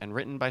Landon and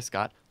written by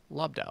Scott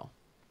Lobdell.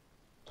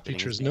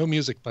 Features no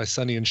music by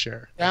Sonny and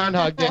Cher.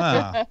 Groundhog Day.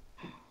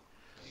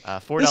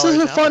 $4 This is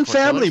a now fun for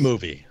family Killers.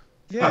 movie.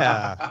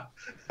 Yeah.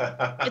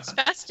 It's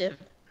festive.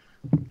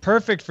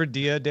 Perfect for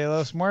Dia de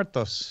los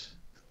Muertos.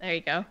 There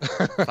you go.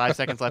 5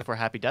 seconds left for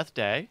Happy Death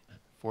Day.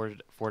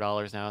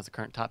 $4 now is the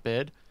current top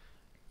bid.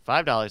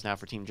 $5 now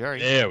for Team Jury.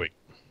 There we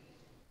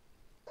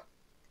go.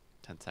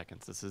 10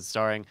 seconds. This is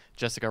starring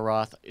Jessica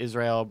Roth,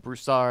 Israel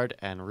Broussard,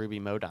 and Ruby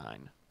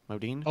Modine.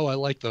 Oh, I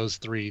like those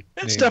three.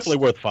 It's names. definitely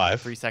worth 5.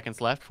 3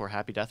 seconds left for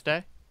Happy Death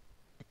Day.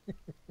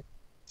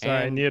 Sorry,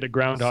 I And needed a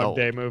Groundhog Sold.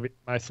 Day movie.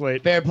 My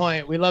slate. Fair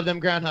point. We love them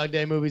Groundhog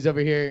Day movies over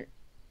here.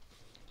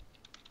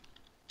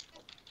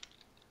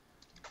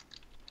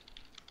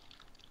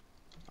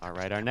 All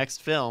right, our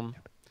next film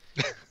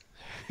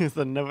is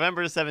the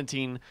November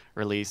 17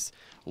 release,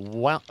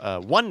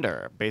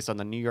 Wonder, based on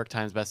the New York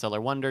Times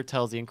bestseller Wonder,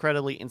 tells the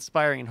incredibly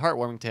inspiring and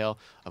heartwarming tale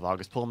of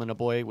August Pullman, a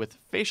boy with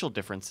facial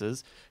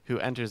differences who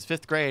enters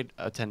 5th grade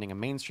attending a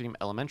mainstream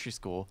elementary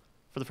school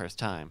for the first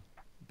time.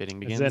 Bidding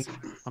begins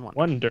on Wonder.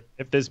 Wonder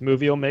if this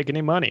movie will make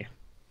any money.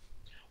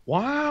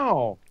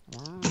 Wow.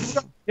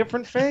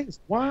 Different face.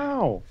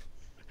 Wow.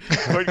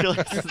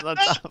 Cordkillers is on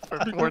top for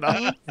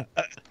 $4.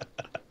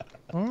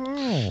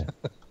 Oh.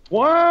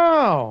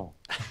 Wow.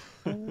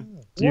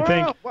 Do you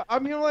think? I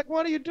mean, like,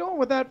 what are you doing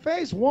with that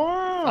face?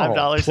 Wow.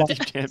 $5 to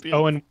Team Champion.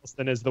 Owen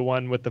Wilson is the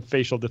one with the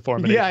facial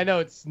deformity. Yeah, I know.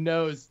 It's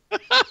nose.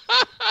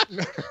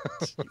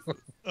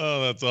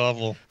 Oh, that's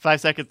awful.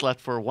 5 seconds left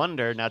for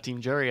Wonder. Now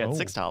Team Jury at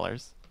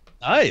 $6.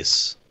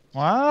 Nice.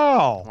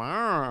 Wow.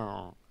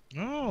 Wow.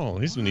 Oh,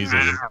 he's been easy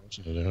to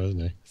mention it,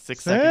 hasn't he?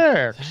 6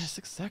 There. seconds.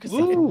 6 seconds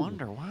left for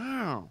Wonder.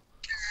 Wow.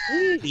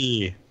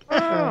 Hey.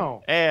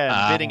 Wow.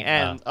 And bidding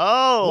ends.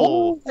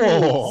 Oh,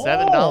 Oh.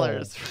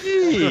 $7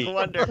 Hey. for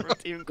Wonder from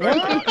Team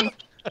Cordkillers.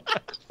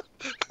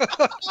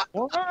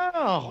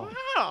 Wow.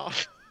 Wow.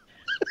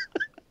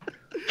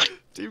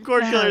 Team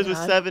Cordkillers with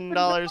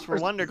 $7 for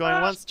Wonder,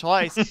 going once,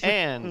 twice,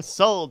 and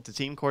sold to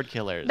Team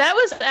Cordkillers. That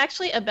was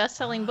actually a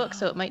best-selling book,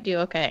 so it might do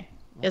okay.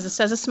 As it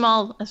says, a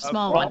small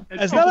one.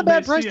 It's not a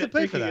bad price to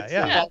pay for that.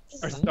 Yeah.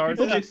 Stars.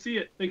 People may see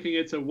it thinking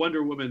it's a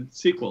Wonder Woman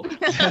sequel. Or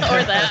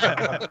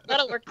that.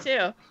 That'll work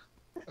too.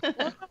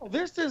 Wow,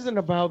 this isn't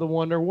about the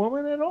Wonder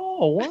Woman at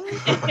all.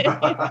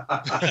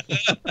 What?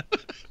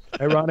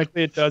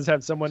 Ironically, it does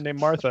have someone named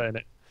Martha in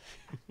it.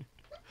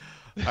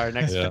 Our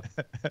next, Yeah.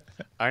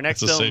 our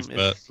next That's a film safe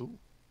bet. is.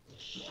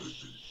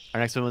 Our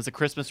next film is a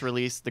Christmas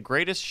release, The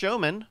Greatest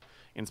Showman.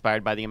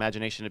 Inspired by the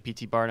imagination of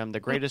P.T. Barnum, The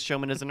Greatest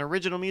Showman is an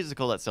original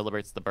musical that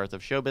celebrates the birth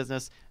of show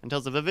business and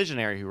tells of a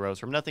visionary who rose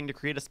from nothing to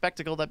create a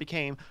spectacle that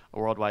became a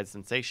worldwide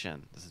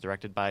sensation. This is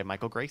directed by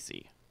Michael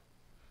Gracie.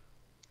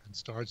 And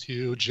stars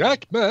Hugh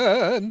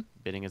Jackman.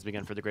 Bidding has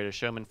begun for The Greatest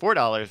Showman.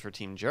 $4 for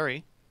Team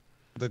Jury.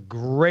 The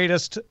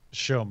Greatest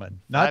Showman.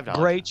 Not $5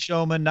 Great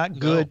Showman, not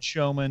Good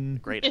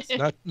Showman. Greatest.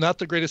 Not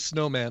the greatest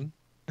snowman.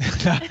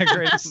 Not a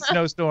Greatest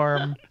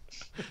Snowstorm.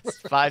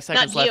 5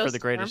 seconds left for Geostorm. The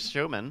Greatest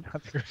Showman.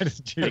 Not the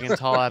Greatest Big and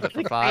Tall have it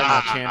for 5.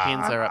 Our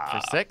champions are up for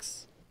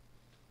 6.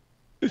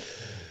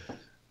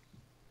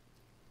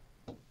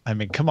 I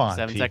mean, come on,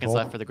 7 people. seconds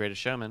left for The Greatest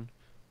Showman.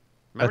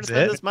 Remember That's to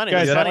spend it? this money.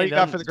 Guys, This is that money all you got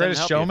doesn't- for The doesn't Greatest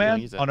help you if you don't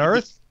Showman use it. on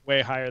Earth?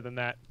 Way higher than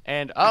that.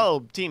 And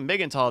Team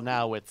Big and Tall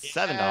now with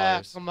 $7.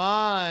 Yeah, come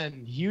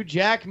on. Hugh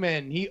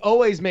Jackman. He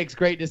always makes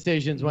great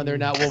decisions when they're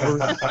not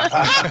Wolverine.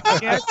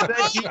 Can't say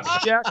Hugh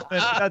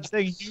Jackman. That's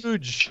saying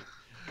huge.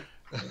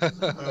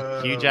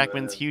 Hugh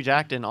Jackman's Hugh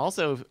Jackman,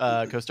 also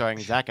co-starring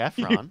Zac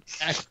Efron.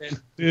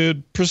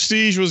 Dude,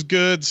 Prestige was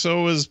good.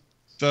 So was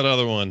that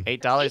other one.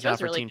 $8 now does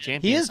for really Team good.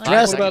 Champions. He is 5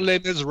 dressed- What about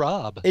seconds. Les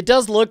Miserables? It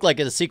does look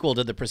like a sequel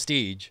to The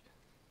Prestige.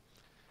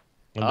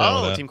 I'm down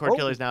with Oh, that. Team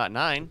Cordkillers now at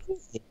 9.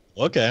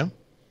 Okay.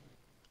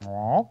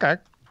 Okay.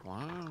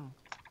 Wow.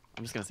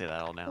 I'm just gonna say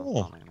that all now. Oh.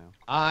 All now.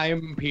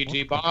 I'm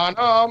P.T.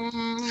 Barnum.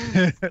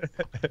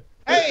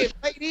 Hey,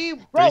 lady,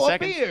 3 grow a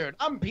seconds. beard.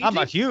 I'm P.T. I'm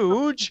a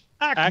huge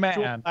Actual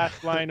Ackman.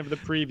 last line of the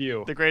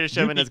preview. The Greatest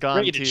Showman has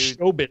gone to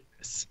show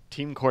business.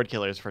 Team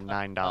Cordkillers for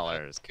 $9.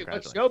 What's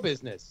Congratulations. show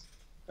business?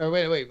 Or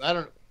wait. I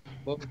don't.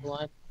 What was the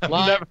line?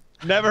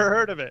 Never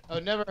heard of it. Oh,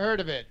 never heard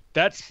of it.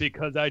 That's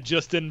because I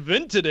just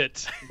invented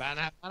it.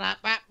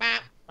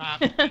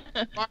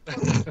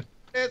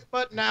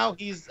 But now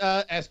he's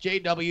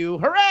SJW.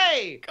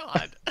 Hooray!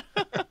 God.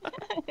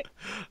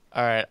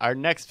 All right, our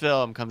next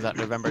film comes out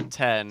November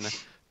 10,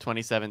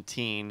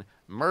 2017.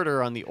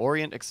 Murder on the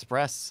Orient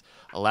Express.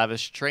 A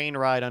lavish train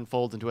ride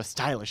unfolds into a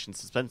stylish and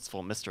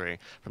suspenseful mystery.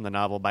 From the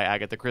novel by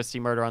Agatha Christie,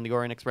 Murder on the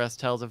Orient Express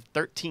tells of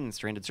 13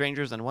 stranded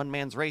strangers and one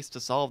man's race to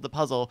solve the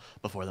puzzle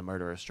before the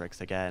murderer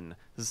strikes again.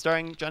 This is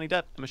starring Johnny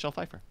Depp and Michelle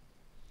Pfeiffer.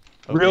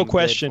 Real Opening bid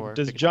question: for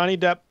does ticket- Johnny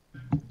Depp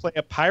play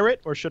a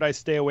pirate, or should I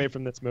stay away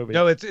from this movie?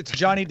 No, it's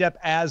Johnny Depp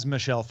as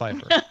Michelle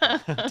Pfeiffer.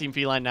 Team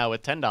Feline now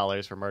with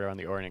 $10 for Murder on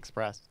the Orient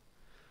Express.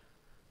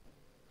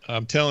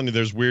 I'm telling you,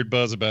 there's weird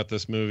buzz about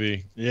this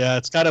movie. Yeah,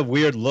 it's got a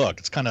weird look.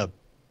 It's kind of.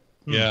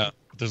 Yeah,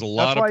 there's a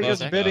lot That's why of buzz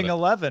you're about bidding it.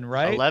 11,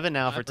 right? 11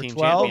 now for Team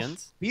 12?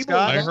 Champions. People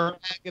Scott? love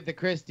Agatha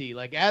Christie.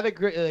 Like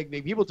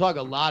people talk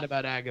a lot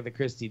about Agatha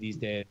Christie these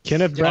days.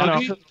 Kenneth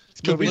Branagh.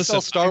 Could we Listen,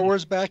 sell Star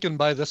Wars back and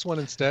buy this one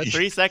instead?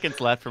 3 seconds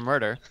left for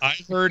Murder. I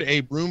heard a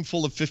room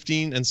full of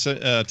 15 and to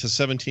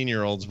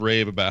 17-year-olds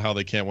rave about how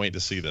they can't wait to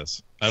see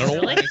this. I don't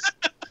know Really?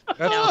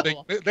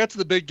 why. That's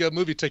the big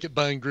movie ticket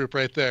buying group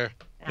right there.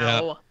 Yeah.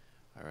 Ow. All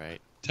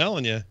right.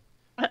 Telling you.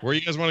 Where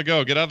you guys want to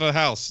go? Get out of the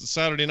house. It's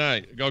Saturday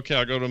night. Okay,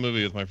 I'll go to a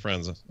movie with my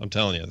friends. I'm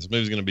telling you, this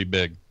movie's going to be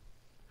big.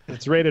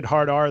 It's rated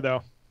hard R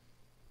though.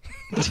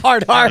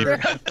 Hard R.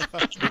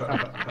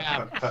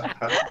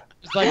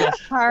 It's like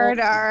Hard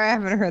R. I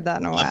haven't heard that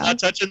in a I'm while. not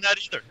touching that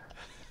either.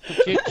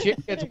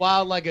 shit gets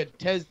wild like a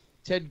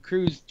Ted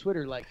Cruz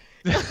Twitter like.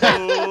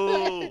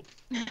 Oh.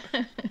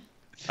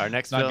 Our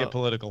next Not film. get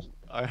political.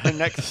 Our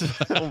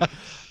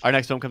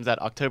next film comes out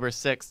October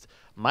 6th.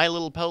 My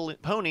Little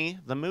Pony,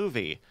 the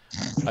movie.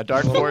 A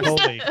dark force.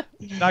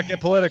 Not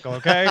get political,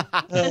 okay?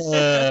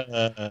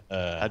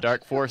 A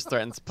dark force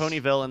threatens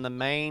Ponyville and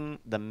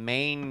the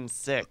main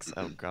six.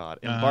 Oh God!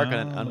 Embark on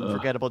an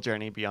unforgettable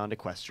journey beyond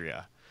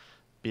Equestria.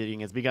 Bidding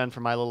has begun for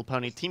My Little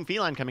Pony. Team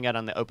Feline coming out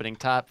on the opening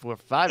top for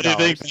 $5. What do you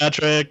think,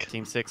 Patrick?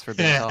 Team 6 for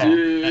Big Tall.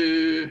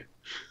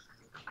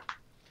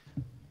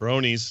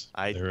 Bronies.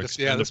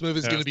 This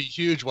movie's going to be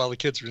huge while the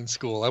kids are in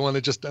school. I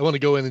want to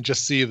go in and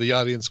just see the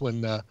audience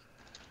when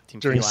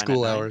during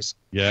school hours.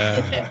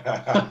 Yeah.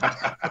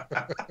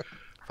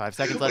 5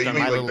 seconds left on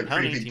My Leaving, Little the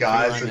Pony. creepy Team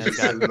guys Feline that has just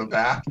sit got... in the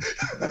back.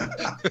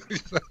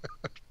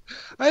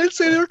 I didn't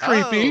say they were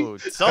creepy. Oh,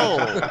 sold.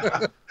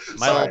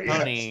 My Sorry, Little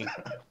Pony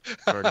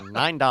for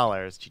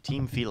 $9 to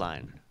Team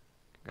Feline.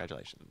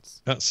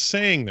 Congratulations. Not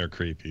saying they're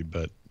creepy,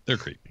 but they're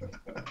creepy.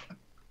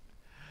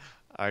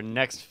 Our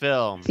next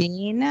film.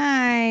 Be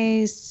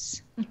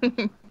nice.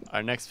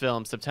 Our next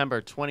film,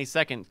 September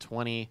 22nd,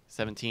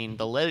 2017.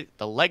 The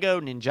Lego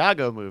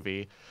Ninjago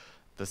movie.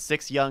 The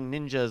 6 young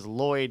ninjas,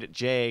 Lloyd,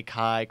 Jay,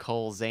 Kai,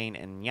 Cole, Zane,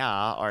 and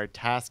Nya, are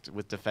tasked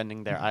with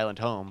defending their island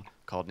home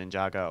called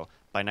Ninjago.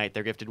 By night,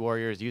 they're gifted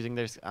warriors using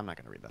their... I'm not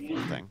going to read that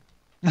full thing.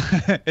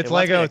 It's It wants me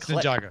Lego, to it's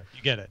click. Ninjago.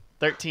 You get it.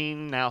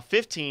 13, now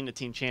 15 to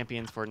Team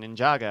Champions for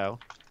Ninjago.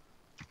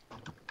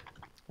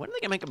 When are they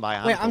going to make a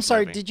bionicle? Wait, I'm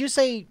sorry. movie? Did you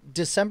say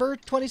December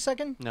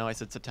 22nd? No, I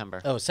said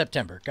September. Oh,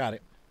 September. Got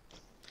it.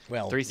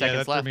 Well, 3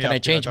 seconds left. Can I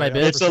change my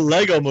bid? It's a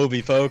Lego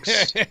movie,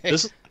 folks.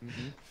 This,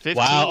 15.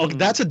 wow, okay,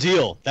 that's a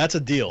deal. That's a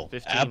deal.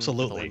 15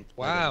 Absolutely.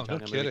 Wow, no I'm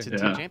gonna move it kidding.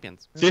 to Team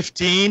Champions.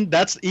 15,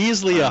 that's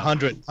easily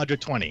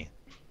 120.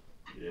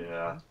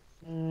 Yeah.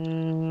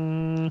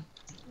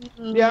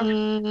 Yeah.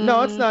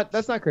 No, it's not.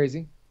 That's not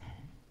crazy.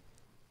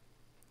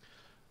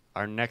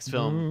 Our next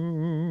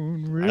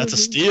film. That's a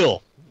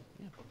steal.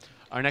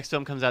 Our next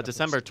film comes out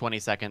December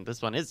 22nd.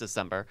 This one is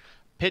December.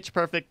 Pitch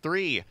Perfect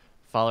 3.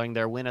 Following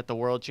their win at the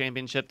World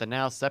Championship, the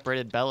now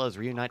separated Bellas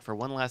reunite for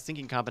one last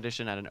singing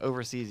competition at an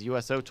overseas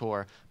USO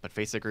tour, but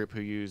face a group who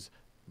use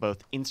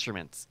both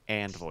instruments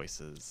and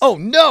voices. Oh,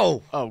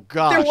 no! Oh,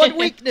 God. Their one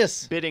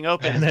weakness. Bidding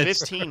open And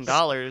is it's-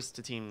 $15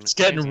 to Team It's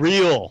getting Champions.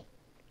 real.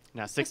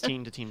 Now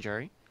 16 to Team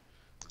Jury.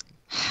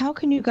 How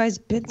can you guys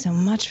bid so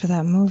much for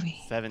that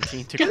movie?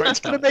 17 to It's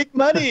gonna Cordkillers. make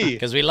money.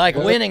 Because we like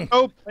winning.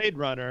 Oh, Blade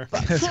Runner.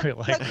 But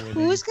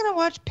who's gonna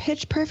watch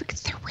Pitch Perfect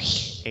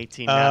 3?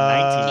 18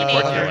 now 19 to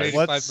Cordkillers.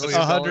 What's $185 million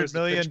 100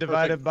 million Pitch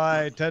divided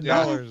by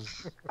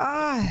 $10?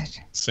 God.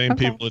 Same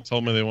Okay. people that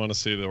told me they want to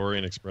see the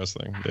Orient Express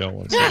thing. They all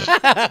want to see it.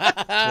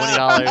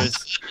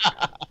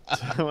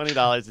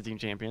 $20 to Team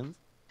Champions.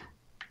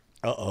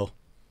 Uh-oh.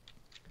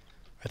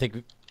 I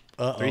think...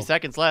 Uh-oh. 3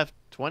 seconds left.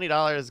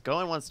 $20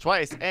 going once,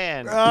 twice,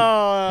 and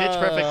Oh. Pitch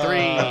Perfect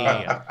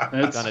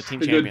 3. That's Gonna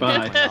Team a good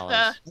Champions buy.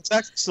 $20. It's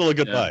actually still a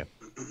good Yeah. buy.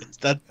 It's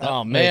that,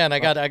 Oh, man, I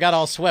got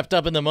all swept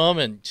up in the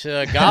moment.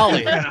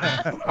 Golly.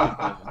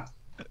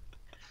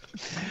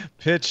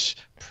 Pitch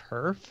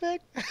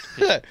Perfect?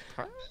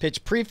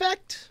 Pitch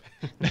Prefect?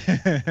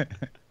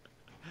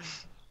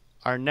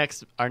 Our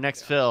next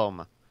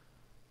film,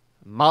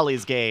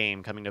 Molly's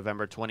Game, coming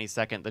November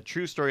 22nd. The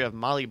true story of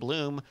Molly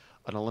Bloom,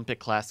 an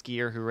Olympic-class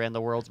skier who ran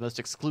the world's most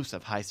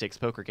exclusive high-stakes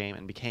poker game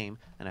and became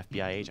an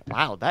FBI agent.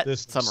 Wow, that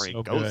This is summary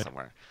so goes good.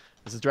 somewhere.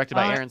 This is directed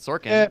by Aaron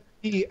Sorkin.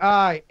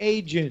 FBI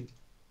agent.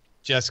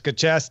 Jessica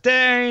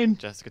Chastain.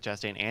 Jessica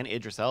Chastain and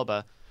Idris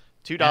Elba.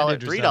 $2,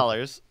 Idris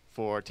 $3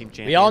 for Team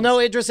Champions. We all know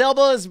Idris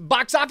Elba is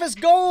box office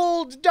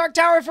gold. Dark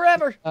Tower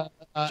forever.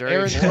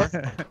 Jury 4.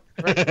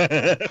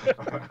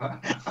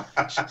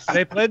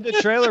 They played the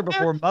trailer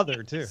before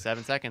Mother, too.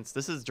 7 seconds.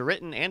 This is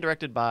written and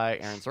directed by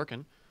Aaron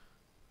Sorkin.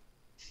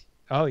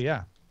 Oh,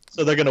 yeah.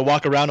 So they're going to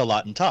walk around a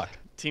lot and talk.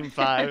 Team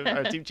 5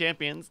 or Team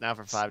Champions now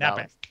for $5. Snap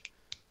it.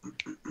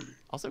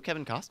 Also,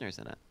 Kevin Costner's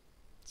in it.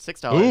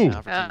 $6 now for Team Oh,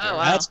 Champions.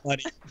 wow. That's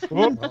funny.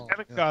 Kevin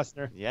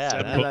Costner. Yeah,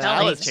 Seven that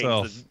bucks. was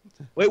changed.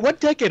 Wait, what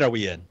decade are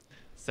we in?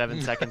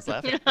 7 seconds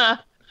left.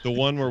 The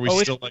one where we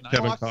still like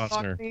Kevin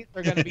Costner.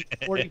 They're going to be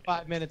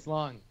 45 minutes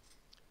long.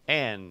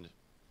 And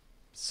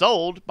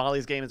sold.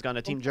 Molly's Game has gone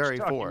to Team Jury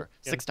talking for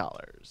again.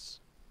 $6.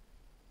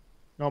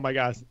 Oh my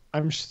gosh,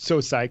 I'm so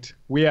psyched.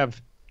 We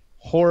have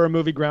horror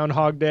movie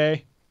Groundhog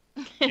Day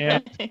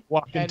and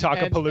Walking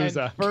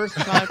Talkapalooza. And first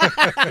time.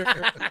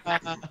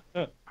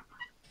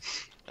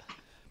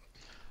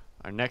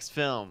 Our next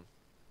film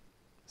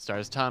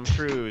stars Tom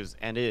Cruise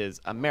and is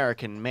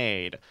American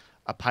made.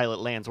 A pilot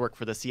lands work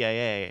for the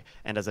CIA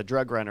and as a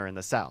drug runner in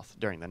the South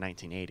during the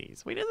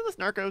 1980s. Wait, isn't this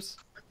Narcos?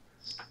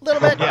 A little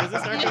bit. Is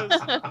this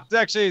Narcos? It's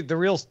actually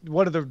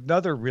one of the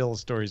other real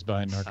stories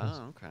behind Narcos.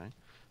 Oh, okay.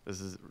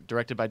 This is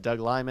directed by Doug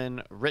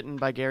Liman, written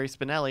by Gary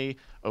Spinelli.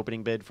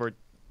 Opening bid for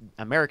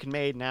American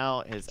Made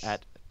now is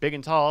at Big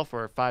and Tall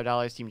for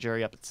 $5. Team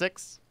Jury up at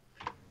 $6.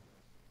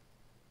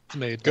 It's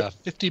made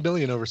 $50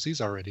 million overseas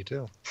already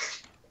too.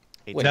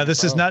 Now,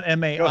 this is not Go ahead,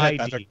 MAID.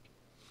 Patrick.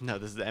 No,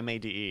 this is the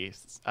MADE.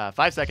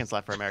 5 seconds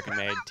left for American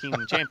Made. Team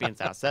Champions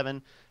now 7.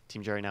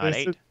 Team Jury now at This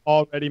 8. has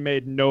already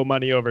made no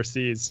money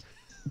overseas.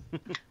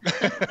 7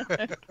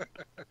 seconds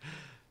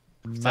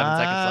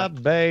My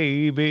left.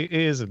 baby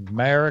is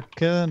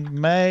American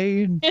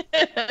made.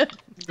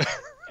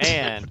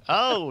 And,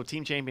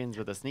 Team Champions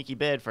with a sneaky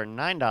bid for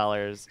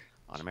 $9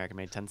 on American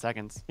Made. 10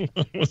 seconds.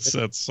 What's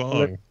that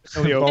song?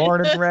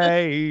 Born and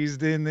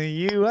raised in the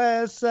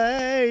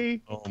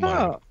USA. Oh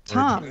my! Oh,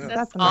 Tom, That's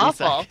that's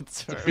awful. Seconds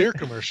It's a for beer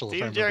commercial.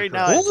 if I Team Jury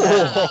remember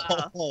now correctly.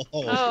 at 10.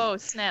 Oh,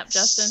 snap,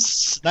 Justin.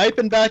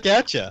 Sniping back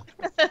at you.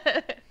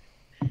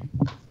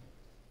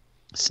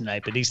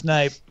 Snipety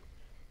snipe.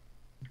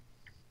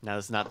 Now,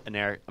 this is not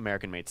an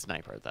American Made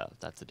Sniper, though.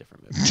 That's a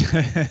different movie.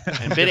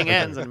 And bidding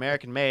ends on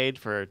American Made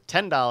for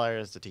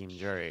 $10 to Team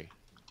Jury.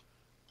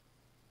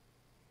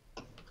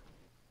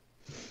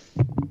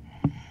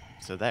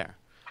 So there.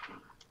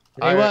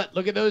 Hey, what?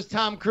 Look at those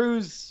Tom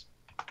Cruise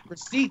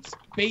receipts,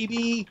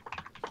 baby.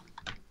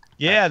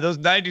 Yeah, those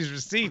 90s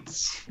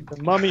receipts.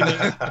 The Mummy made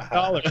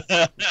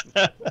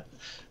 $6.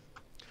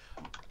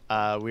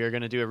 We are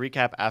going to do a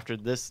recap after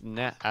this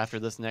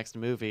next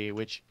movie,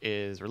 which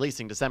is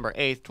releasing December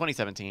 8th,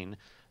 2017,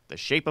 The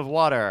Shape of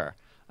Water,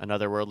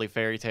 another worldly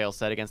fairy tale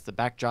set against the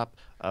backdrop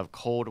of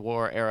Cold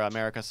War era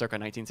America circa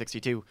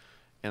 1962.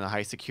 In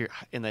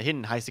the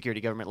hidden high-security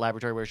government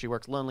laboratory where she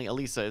works lonely,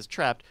 Elisa is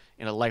trapped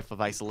in a life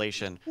of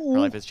isolation. Her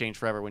life is changed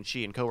forever when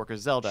she and co-worker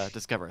Zelda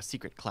discover a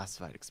secret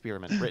classified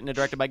experiment. Written and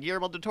directed by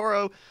Guillermo del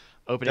Toro.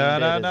 Opening bid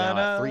is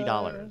now at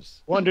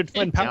 $3. Wonder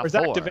Twin Powers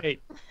Now 4.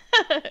 activate.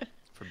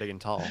 For Big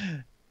and Tall.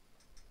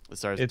 It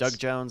stars Doug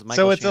Jones,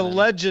 Michael So it's Shannon. a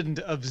legend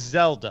of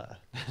Zelda.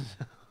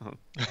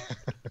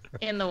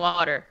 In the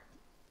water.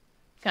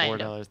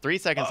 Kind of. $4. 3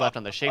 seconds left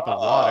on The Shape of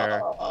Water.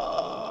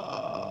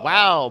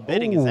 Wow,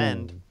 bidding is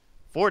end.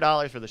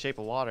 $4 for The Shape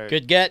of Water.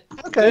 Good get.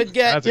 Okay. Good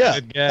get. That's a Yeah,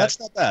 good get. that's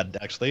not bad,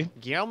 actually.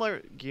 Guillermo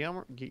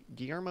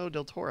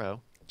del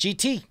Toro.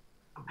 GT.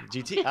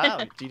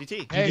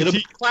 GDT. Hey, It'll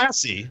be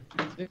classy.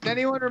 does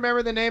anyone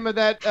remember the name of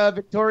that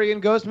Victorian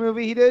ghost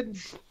movie he did?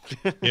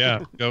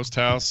 Yeah, Ghost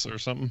House or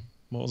something.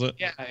 What was it?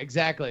 Yeah,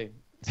 exactly.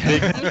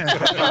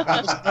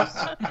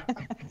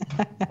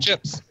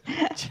 Chips.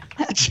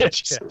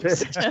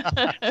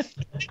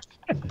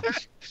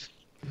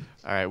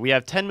 All right, we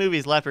have 10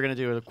 movies left. We're going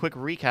to do a quick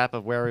recap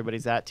of where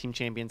everybody's at. Team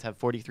Champions have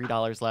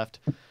 $43 left.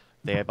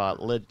 They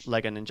bought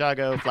Lego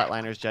Ninjago,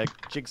 Flatliners,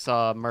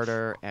 Jigsaw,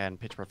 Murder, and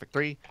Pitch Perfect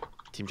 3.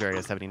 Team Jury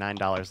has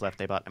 $79 left.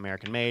 They bought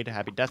American Made,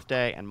 Happy Death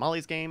Day, and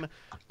Molly's Game.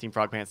 Team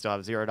Frog Pants still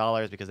have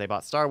 $0 because they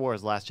bought Star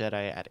Wars Last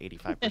Jedi at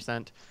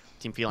 85%.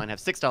 Team Feline have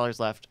 $6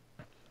 left.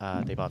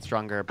 They bought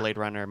Stronger, Blade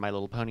Runner, My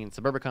Little Pony, and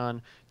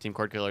Suburbicon. Team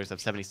Cordkillers have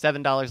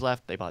 $77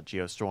 left. They bought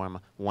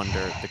Geostorm,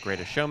 Wonder, The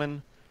Greatest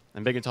Showman.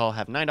 And Big and Tall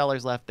have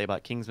 $9 left. They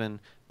bought Kingsman,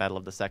 Battle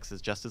of the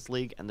Sexes, Justice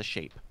League, and The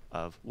Shape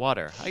of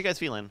Water. How you guys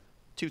feeling?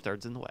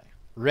 2/3 in the way.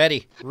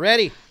 Ready.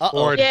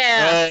 Uh-oh.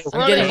 Yeah.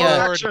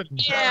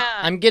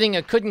 I'm getting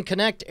a couldn't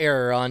connect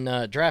error on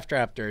Draft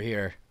Raptor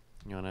here.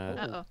 You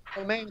wanna?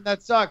 Oh man,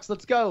 that sucks.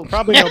 Let's go.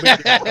 Probably no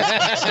big deal.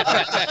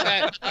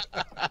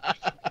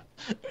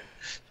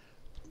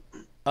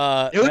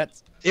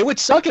 It would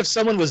suck if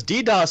someone was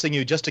DDoSing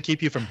you just to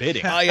keep you from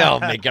bidding. Oh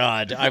my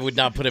God! I would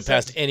not put it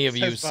past any of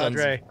you Says sons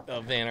Padre.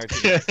 of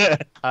anarchy.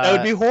 That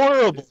would be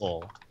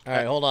horrible. All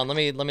right, hold on. Let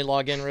me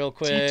log in real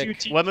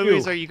quick. What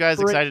movies are you guys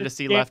excited to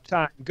see Game left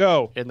time.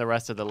 Go. in the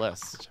rest of the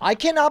list? I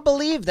cannot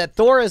believe that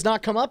Thor has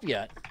not come up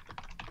yet.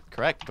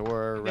 Correct.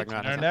 Thor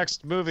Ragnarok. Our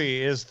next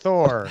movie is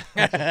Thor.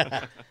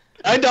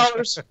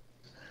 $9.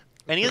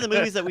 Any of the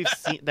movies that we've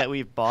seen that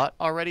we've bought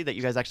already that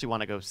you guys actually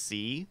want to go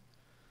see?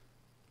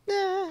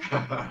 Wow.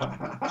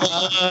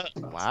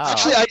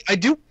 Actually, I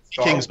do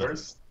Kingsman.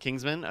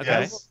 Kingsman,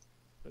 okay. Yes.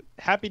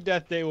 Happy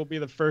Death Day will be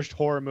the first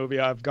horror movie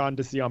I've gone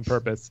to see on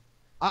purpose.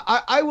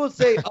 I will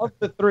say of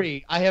the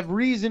three, I have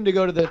reason to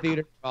go to the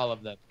theater for all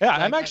of them. Yeah,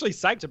 I'm actually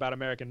psyched about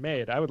American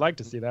Made. I would like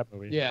to see that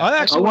movie. Yeah, I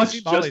actually want to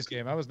see watched Molly's Just-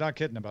 game. I was not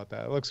kidding about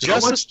that. It looks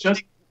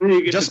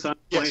good. Just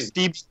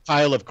Steve's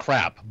pile of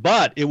crap,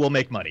 but it will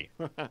make money.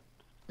 How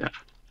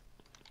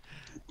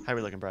are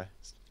we looking, Bri? All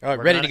right,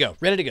 Working ready on to it? go.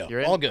 Ready to go. You're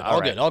in? All good. All All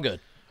right. good. All good.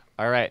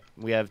 All right,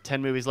 we have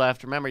 10 movies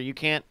left. Remember,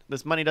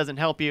 this money doesn't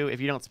help you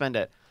if you don't spend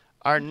it.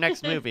 Our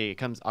next movie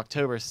comes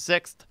October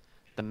 6th,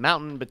 The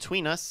Mountain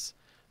Between Us.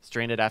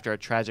 Stranded after a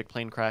tragic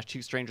plane crash,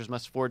 two strangers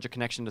must forge a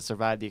connection to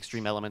survive the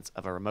extreme elements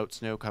of a remote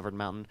snow-covered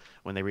mountain.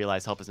 When they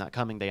realize help is not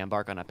coming, they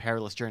embark on a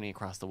perilous journey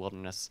across the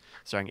wilderness.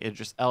 Starring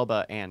Idris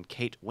Elba and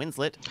Kate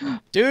Winslet.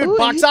 Dude, Ooh,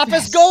 box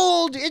office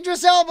gold.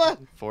 Idris Elba.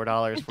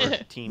 $4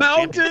 for Team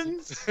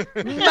Mountains.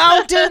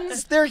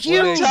 Mountains. They're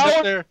huge.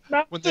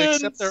 When they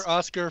accept their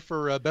Oscar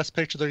for Best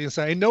Picture, they're going to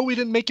say, I know we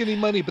didn't make any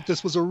money, but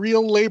this was a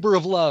real labor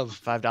of love.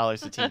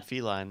 $5 to Team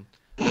Feline.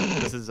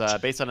 This is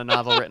based on a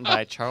novel written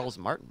by Charles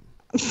Martin.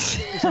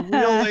 It's a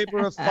real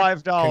labor of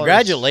 $5.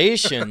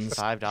 Congratulations.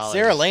 $5.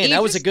 Sarah Lane,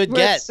 that was a good Worth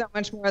get. So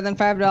much more than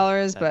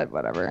 $5, but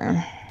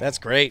whatever. That's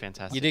great.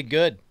 Fantastic. You did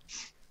good.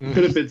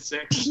 Could have been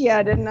 6.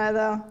 Yeah, didn't I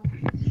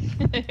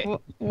though?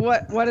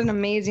 What an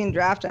amazing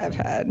draft I've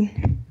had.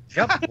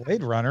 Yep,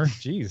 Blade Runner.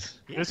 Jeez.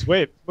 Just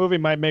wait. Movie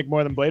might make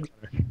more than Blade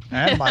Runner.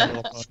 And My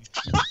Little Pony.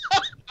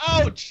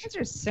 Ouch! You guys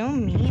are so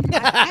mean.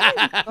 I don't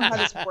even know how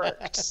this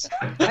works.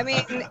 I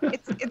mean,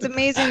 it's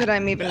amazing that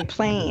I'm even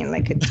playing.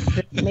 Like,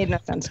 it made no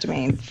sense to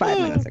me 5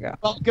 minutes ago.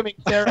 Welcoming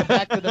Sarah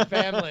back to the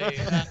family.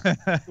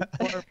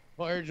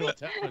 Cordial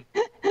tone.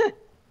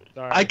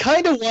 Sorry. I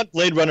kind of want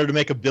Blade Runner to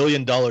make $1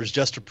 billion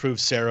just to prove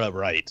Sarah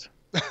right.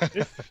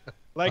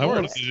 Like I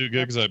wanted works. to do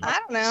good because I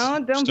don't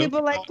know. Don't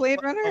people like Blade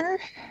Runner?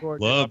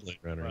 love Blade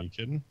Runner. Are you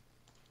kidding?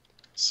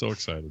 So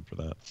excited for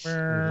that.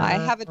 I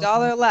have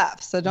 $1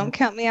 left, so don't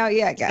count me out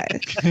yet,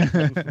 guys.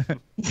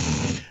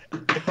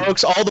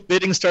 Folks, all the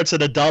bidding starts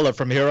at $1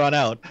 from here on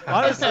out.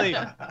 Honestly,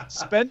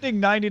 spending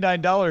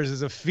 $99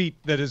 is a feat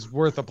that is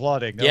worth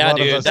applauding. A Yeah,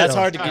 lot of dude. us That's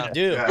don't. hard to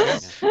do.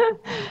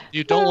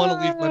 You don't want to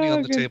leave money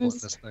on the Oh, table on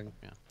goodness. this thing.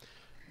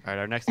 All right,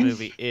 our next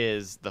movie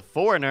is The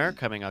Foreigner,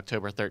 coming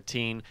October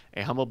 13.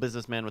 A humble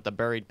businessman with a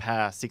buried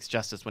past seeks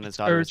justice when his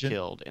daughter is urgent.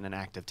 killed in an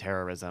act of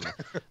terrorism.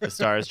 The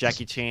stars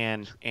Jackie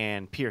Chan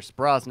and Pierce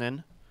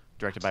Brosnan,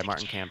 directed by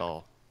Martin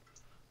Campbell.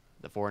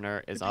 The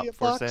Foreigner is up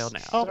for sale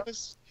now.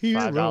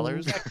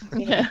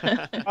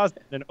 $5.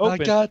 And I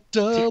open. got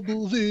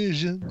double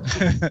vision.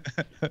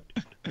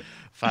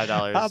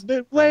 $5. I've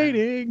been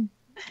waiting.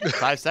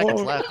 5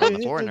 seconds left on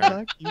The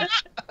Foreigner.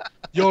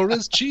 You're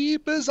as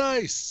cheap as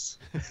ice.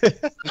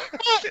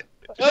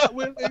 Not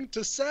willing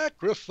to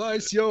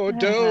sacrifice your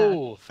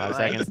dough. 5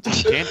 seconds. Team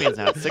Champions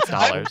now at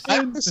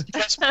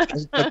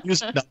 $6. I'm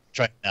using numbers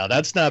right now.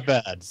 That's not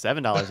bad.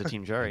 $7 to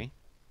Team Jury.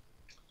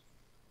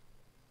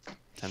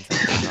 10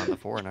 seconds on The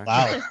Foreigner.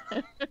 Wow.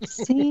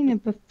 Seen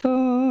it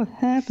before,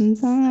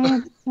 happens all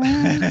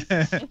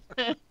the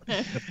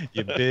time.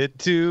 You bid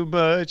too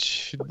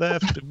much,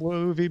 left the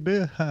movie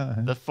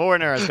behind. The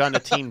Foreigner has gone to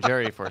Team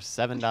Jury for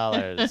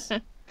 $7.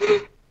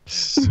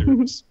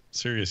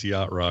 Serious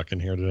yacht rock in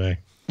here today.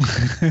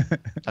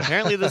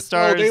 Apparently, the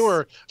stars. Oh, they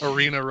were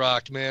arena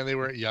rock, man. They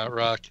weren't yacht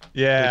rock.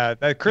 Yeah,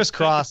 that Criss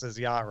Cross is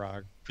yacht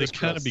rock. They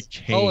kind of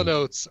became. Hall &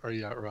 Oates are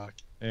yacht rock.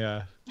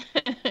 Yeah.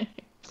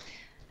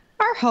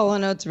 Are Hall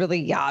 & Oates really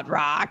yacht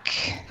rock?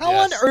 How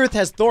on earth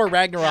has Thor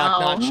Ragnarok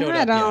not showed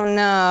I up don't yet?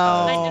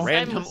 know.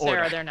 Random I'm with Sarah,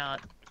 order. they're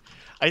not.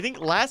 I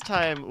think last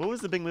time, what was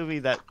the big movie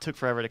that took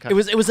forever to come?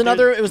 It was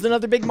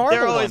another big Marvel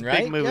There are always one, right?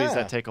 big movies Yeah.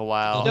 that take a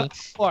while.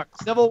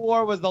 Civil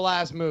War was the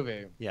last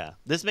movie. Yeah,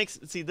 this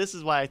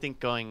is why I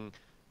think going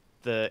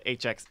the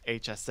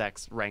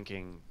HSX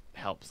ranking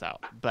helps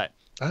out. But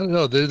I don't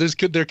know.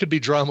 There could be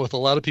drama with a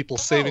lot of people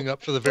saving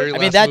up for the very I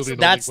last mean, that's movie.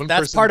 and that's only one that's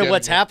person part of getting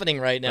what's it. happening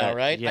right now,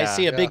 right? I Yeah.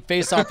 see a big Yeah.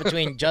 face-off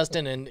between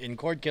Justin and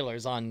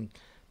Cordkillers on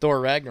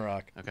Thor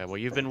Ragnarok. okay, well,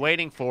 you've been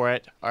waiting for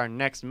it. Our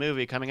next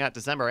movie coming out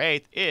December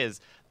 8th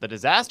is The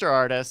Disaster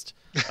Artist,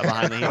 a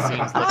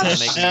behind-the-scenes look at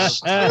making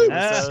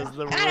episodes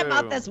The Forgot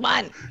about Room. this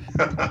one.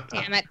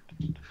 Damn it.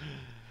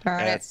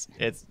 Darn it.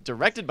 It's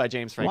directed by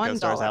James Franco,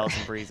 stars $1.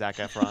 Allison Brie, Zac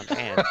Efron,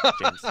 and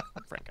James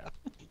Franco.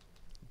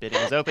 Bidding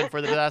is open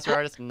for The Disaster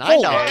Artist. $9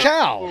 Holy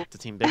cow! to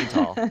Team Big and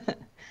Tall.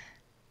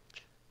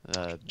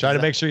 Try to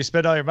make sure you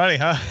spend all your money,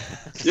 huh?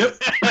 Yep.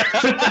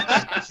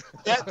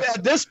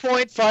 At this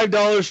point,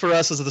 $5 for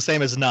us is the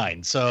same as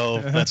 $9.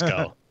 So let's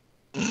go.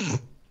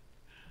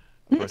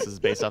 Of course, this is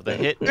based off the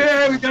hit.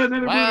 Yeah, we got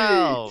another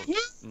Wow. movie.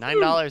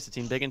 $9 to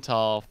Team Big and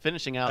Tall,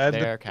 finishing out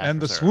their cash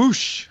and the reserve.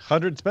 swoosh,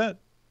 100 spent.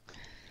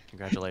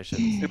 Congratulations.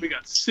 And we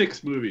got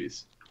 6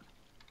 movies.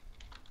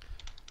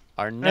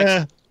 Our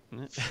next.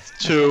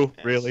 2,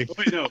 really. Oh,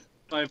 wait, no.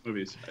 5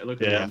 movies. I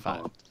looked at Yeah, one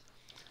column.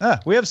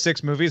 We have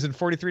 6 movies and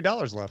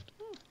 $43 left.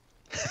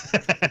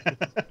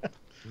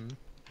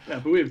 Yeah,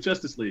 but we have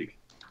Justice League.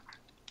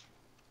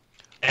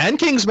 And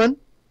Kingsman.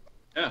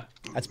 Yeah.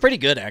 That's pretty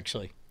good,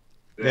 actually.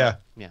 Yeah.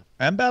 Yeah.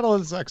 And Battle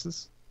of the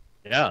Sexes.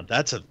 Yeah,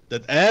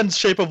 and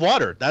Shape of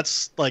Water.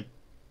 That's like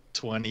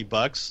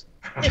 $20.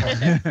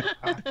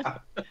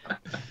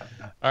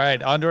 All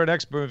right, on to our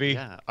next movie.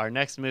 Yeah, our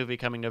next movie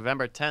coming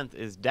November 10th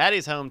is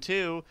Daddy's Home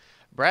 2.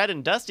 Brad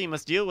and Dusty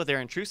must deal with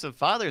their intrusive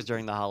fathers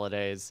during the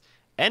holidays.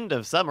 End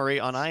of summary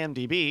on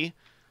IMDb.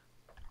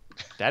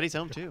 Daddy's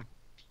Home 2.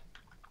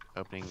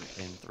 Opening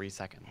in 3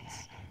 seconds.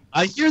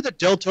 I hear that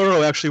Del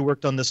Toro actually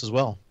worked on this as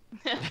well.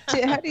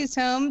 Daddy's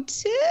Home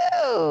too.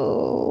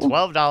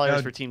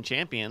 $12 for Team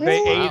Champions. They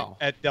Wow.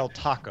 ate at Del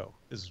Taco,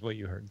 is what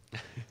you heard.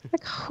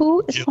 Like,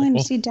 who is going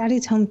to see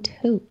Daddy's Home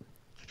too?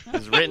 It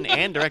was written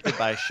and directed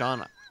by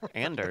Sean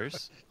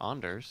Anders.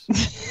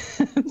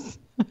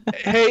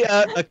 Hey,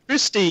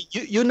 Kristi,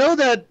 you know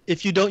that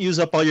if you don't use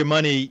up all your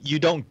money, you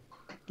don't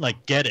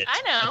like get it.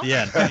 I know. At the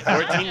end.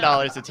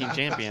 $14 to Team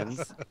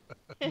Champions.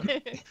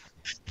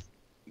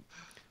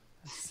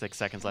 6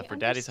 seconds left for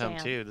Daddy's Home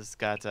understand. 2. This has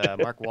got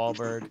Mark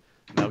Wahlberg,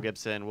 Mel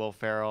Gibson, Will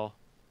Ferrell.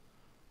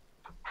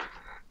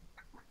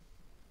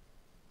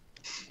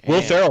 Will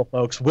And Ferrell,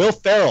 folks. Will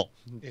Ferrell.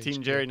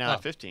 Team Jerry now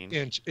at 15.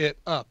 Inch it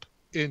up.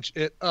 Inch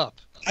it up.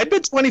 I'd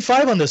bid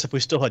 25 on this if we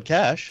still had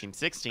cash. Team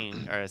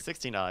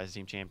 $16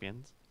 Team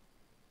Champions.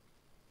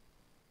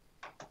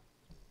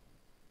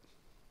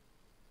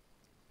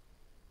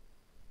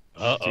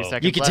 Uh-oh. 2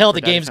 seconds You can left tell for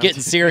the Daddy's game's Home getting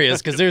 2.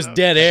 serious because there's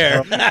dead air.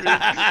 All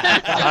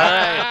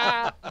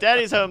right.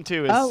 Daddy's Home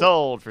 2 is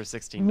sold for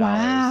 $16.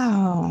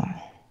 Wow.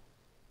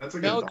 That's a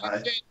Mel good buy.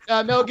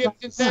 Gibson, Mel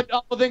Gibson said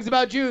awful things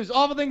about Jews,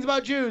 awful things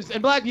about Jews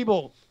and black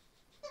people.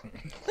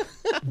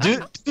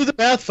 Do the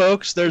math,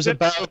 folks. There's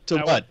about to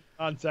what?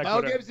 On Mel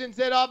sequitur. Gibson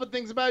said awful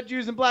things about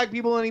Jews and black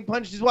people, and he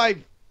punched his wife.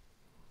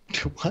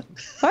 What?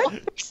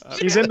 What?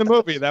 He's in the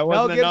movie. That Mel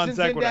wasn't a non Gibson's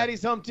in sequitur.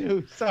 Daddy's Home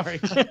too. Sorry.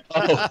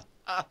 Oh.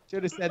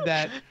 Should have said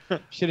that.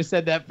 Should have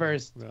said that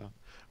first.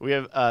 We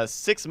have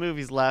 6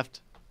 movies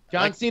left.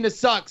 John Cena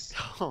sucks.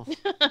 Oh,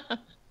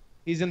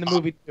 He's in the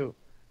movie too.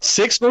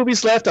 6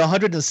 movies left,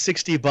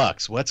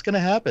 $160. What's gonna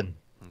happen?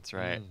 that's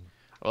right.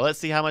 Well, let's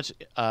see how much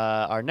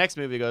our next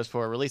movie goes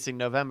for. Releasing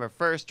November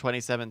 1st,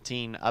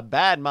 2017, A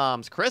Bad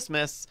Mom's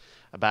Christmas.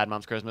 A Bad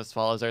Mom's Christmas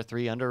follows our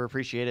 3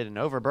 underappreciated and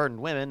overburdened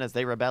women as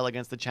they rebel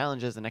against the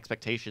challenges and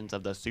expectations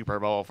of the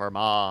Super Bowl for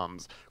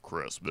moms.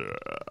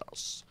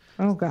 Christmas.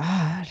 Oh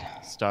God.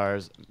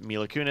 Stars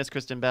Mila Kunis,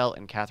 Kristen Bell,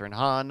 and Katherine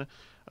Hahn.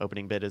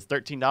 Opening bid is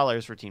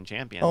 $13 for Team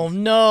Champions. Oh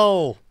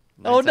no!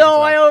 9 Oh seconds no!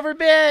 I left.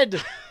 overbid.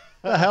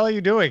 What the hell are you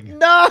doing?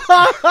 No!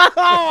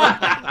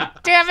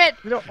 Damn it!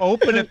 You don't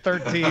open at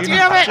 13.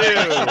 Damn it! 2,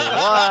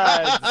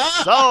 1,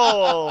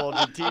 sold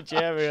to Team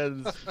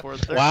Champions for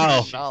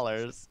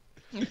 $13.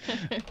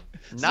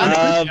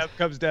 Not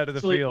comes down to the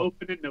Actually field.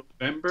 open in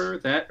November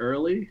that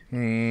early?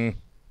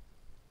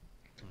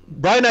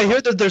 Brian, I hear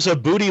that there's a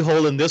booty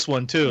hole in this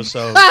one too.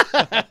 So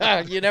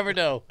You never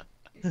know.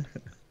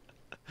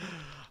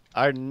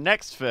 Our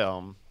next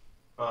film,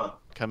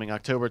 coming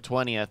October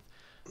 20th,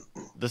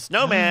 The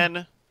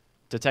Snowman,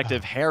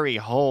 Detective Harry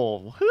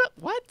Hole.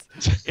 What?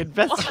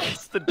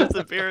 Investigates the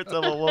disappearance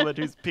of a woman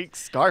whose pink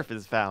scarf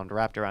is found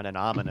wrapped around an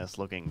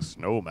ominous-looking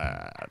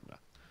snowman.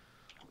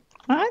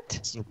 What?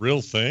 It's a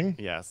real thing.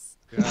 Yes.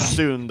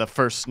 Soon the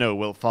first snow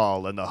will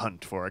fall and the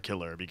hunt for a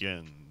killer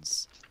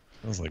begins.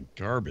 Sounds like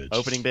garbage.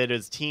 Opening bid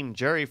is Team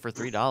Jury for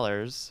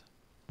 $3.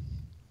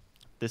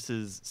 This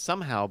is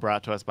somehow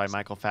brought to us by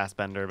Michael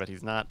Fassbender, but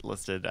he's not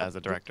listed as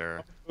a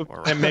director.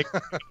 Or And make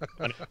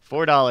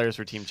 $4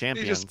 for Team He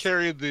Champions. just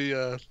carried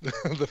the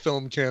the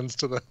film cans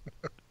to the.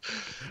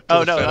 Oh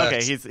the no, FedEx.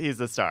 okay, he's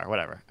the star.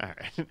 Whatever. All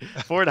right,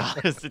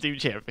 $4 to Team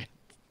Champions.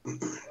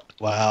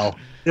 wow,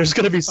 there's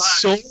gonna be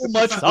so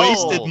much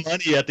Sold. wasted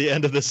money at the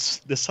end of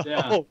this.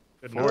 Yeah. Oh,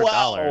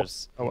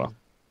 $4 Oh well.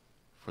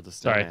 for the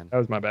Sorry, snowman. that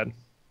was my bad.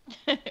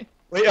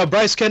 Wait,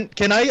 Bryce, can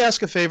I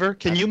ask a favor?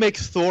 Can you make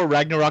Thor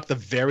Ragnarok the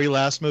very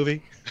last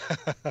movie?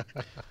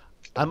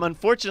 I'm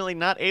unfortunately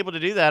not able to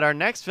do that. Our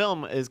next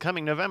film is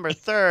coming November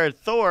 3rd,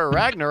 Thor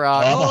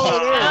Ragnarok.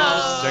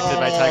 Directed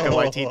by Taika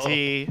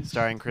Waititi,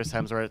 starring Chris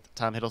Hemsworth,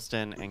 Tom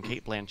Hiddleston, and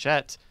Cate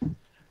Blanchett.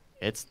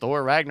 It's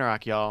Thor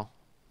Ragnarok, y'all.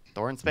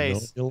 Thor in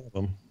space. You'll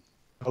love 'em.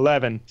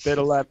 11. Bid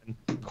 11.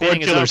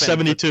 Bidding is Cordkillers open.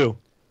 72.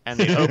 And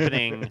the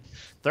opening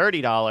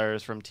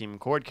 $30 from Team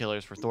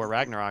Cordkillers for Thor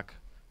Ragnarok.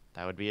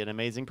 That would be an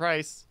amazing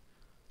price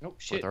Oh for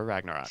shit. Thor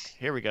Ragnarok.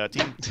 Here we go.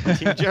 Team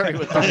Jerry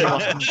with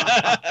 31.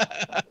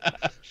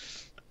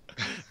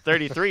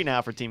 33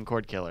 now for Team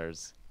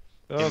Cordkillers.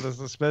 Oh, the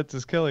suspense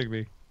is killing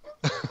me.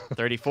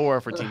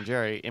 34 for Team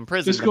Jerry.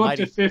 Imprisoned Just the go up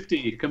mighty. to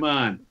 50. Come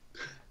on.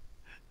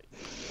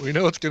 We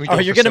know it's going to. Oh,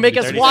 you're going to make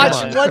us 37. watch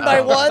Come on. one by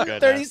Oh, one?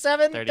 goodness.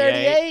 37,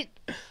 38.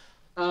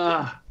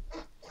 38?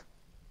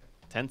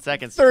 10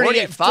 seconds. 30,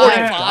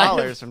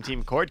 $45 from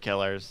Team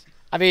Cordkillers.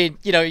 I mean,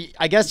 you know,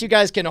 I guess you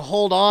guys can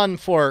hold on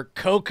for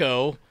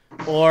Coco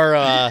or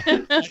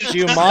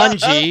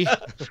Jumanji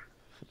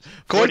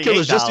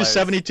Cordkillers just do $48.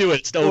 72.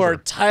 It's over. or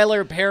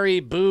Tyler Perry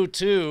Boo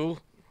 2.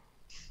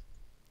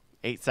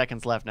 8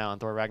 seconds left now on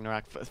Thor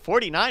Ragnarok.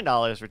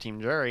 $49 for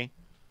Team Jury.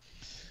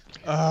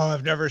 Oh,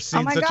 I've never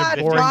seen my such God,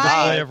 a boring why?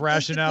 display of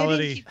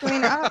rationality. Keep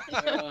going up.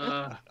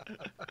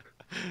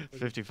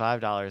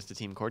 $55 to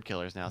Team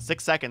Cordkillers now.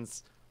 6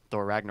 seconds.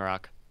 Thor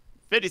Ragnarok.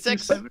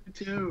 56.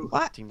 272.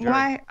 What? Team Jury.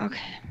 Why? Okay.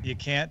 You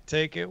can't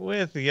take it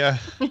with you.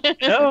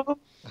 No.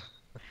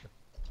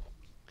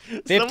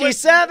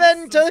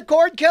 57 to the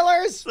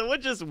Cordkillers.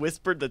 Someone just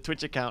whispered the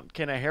Twitch account.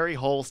 Can a hairy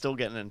hole still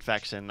get an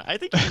infection? I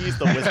think you used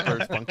the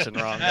whisper function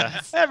wrong,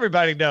 guys.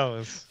 Everybody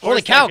knows.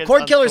 Holy cow,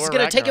 Cordkillers is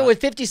going to take it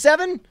with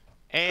 57?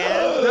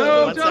 And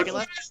No, 1 second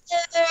left.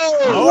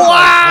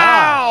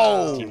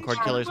 Wow! Team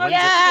Cordkillers wins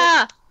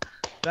Yeah.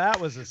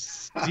 That was a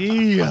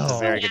steal. it.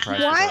 Very good price.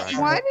 for Thor Why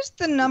Ragnarok. does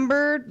the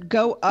number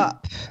go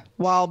up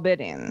while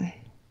bidding?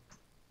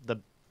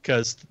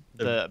 Because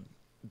The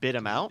bid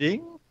amount?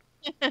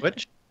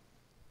 which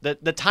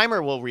The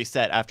timer will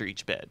reset after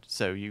each bid,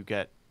 so you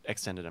get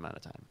extended amount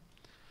of time.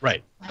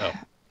 right. Oh.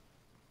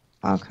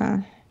 Okay.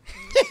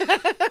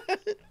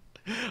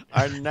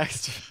 Our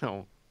next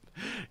film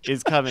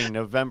is coming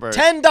November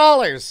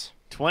 $10.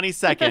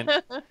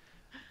 22nd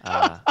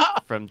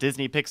from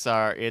Disney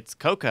Pixar. It's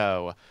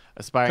Coco.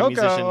 Aspiring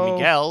musician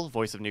Miguel,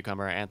 voice of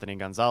newcomer Anthony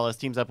Gonzalez,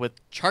 teams up with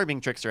charming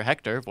trickster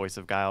Hector, voice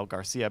of Gael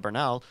Garcia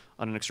Bernal,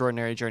 on an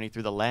extraordinary journey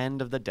through the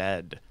land of the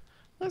dead.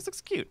 This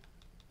looks cute.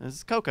 This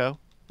is Coco,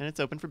 and it's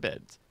open for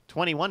bids.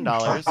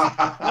 $21.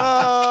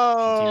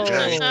 Oh,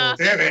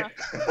 Damn it.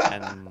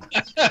 And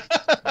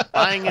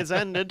buying is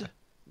ended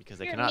because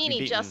they You're a cannot be meanie,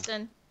 beaten.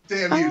 Justin.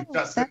 Damn you,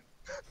 Justin.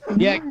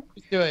 Yeah,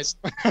 do it.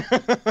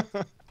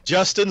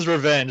 Justin's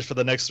revenge for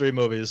the next 3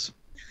 movies.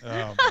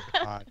 Oh my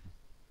God.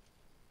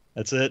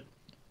 That's it.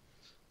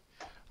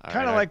 All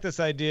Kind of right, like this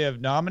idea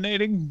of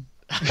nominating.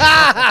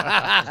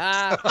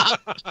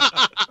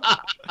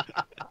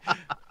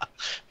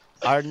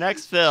 our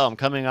next film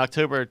coming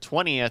October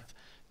 20th,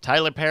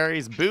 Tyler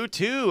Perry's Boo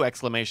 2! And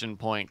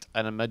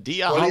a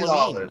Medea $20.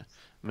 Halloween.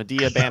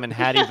 Medea, Bam, and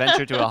Hattie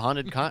venture to a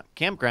haunted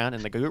campground,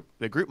 and the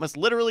group must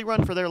literally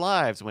run for their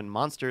lives when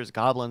monsters,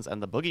 goblins,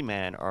 and the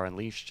boogeyman are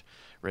unleashed.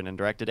 Written and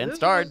directed and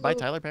starred by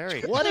Tyler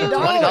Perry.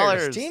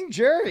 $20. Team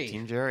Jury.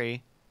 Team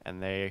Jury,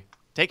 and they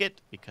take it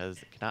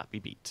because it cannot be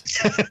beat.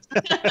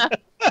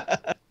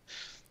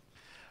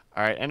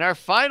 All right, and our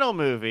final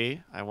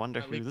movie, I wonder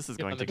who this is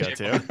going to go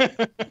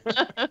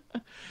to,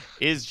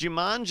 is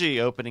Jumanji,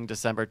 opening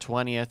December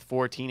 20th.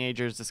 4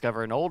 teenagers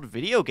discover an old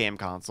video game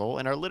console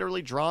and are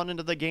literally drawn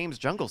into the game's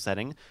jungle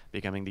setting,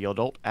 becoming the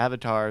adult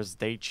avatars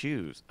they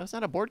choose. Oh, it's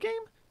not a board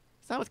game?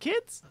 It's not with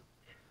kids?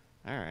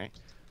 All right.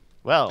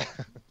 Well,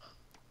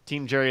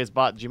 Team Jury has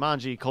bought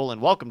Jumanji,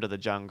 Welcome to the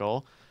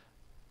Jungle,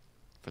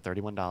 for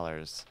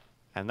 $31.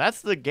 And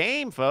that's the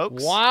game,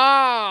 folks.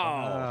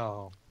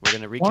 Wow. We're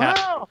going to recap.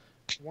 Oh.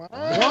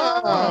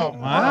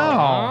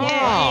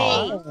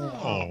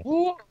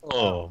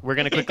 We're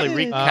going to quickly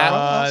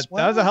recap.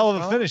 That was a hell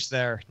of a finish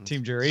there,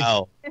 Team Jury.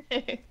 Oh.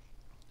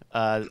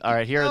 All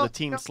right, here are the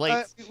team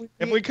slates.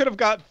 If we could have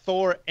got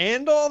Thor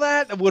and all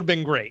that, it would have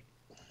been great.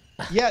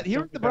 Yeah,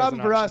 here's the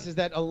problem for us is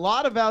that a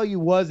lot of value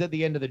was at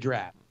the end of the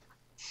draft.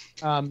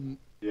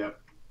 Yeah.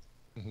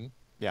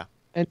 Yeah.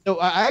 And so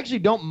I actually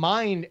don't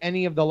mind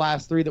any of the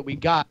last 3 that we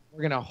got.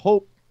 We're going to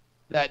hope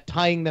that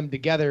tying them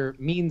together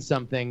means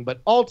something. But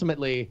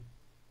ultimately,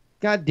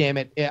 God damn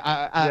it,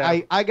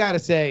 I got to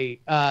say,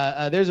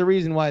 there's a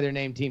reason why they're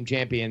named team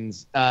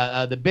champions.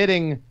 The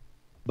bidding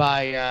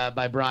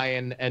by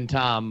Brian and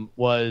Tom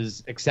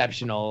was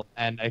exceptional.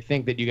 And I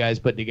think that you guys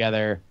put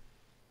together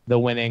the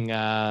winning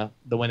hand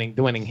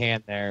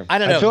there. I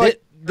don't know. I feel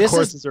like the this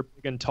courses is are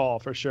big and tall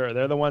for sure.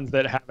 They're the ones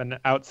that have an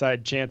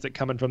outside chance at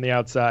coming from the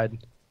outside.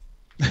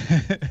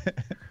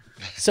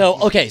 So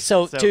to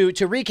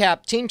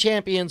recap, team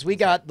champions, we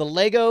got the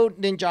Lego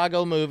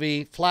Ninjago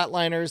movie,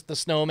 Flatliners, The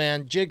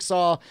Snowman,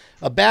 Jigsaw,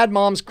 A Bad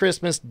Mom's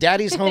Christmas,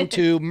 Daddy's Home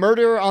 2,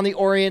 Murder on the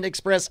Orient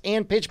Express,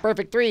 and Pitch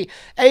Perfect 3,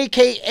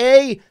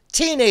 aka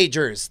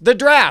Teenagers, the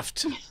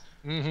draft.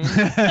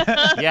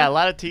 Yeah, a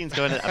lot of teens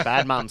going to A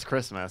Bad Mom's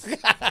Christmas.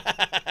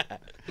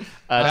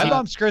 Bad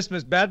Mom's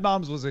Christmas. Bad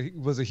Moms was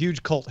a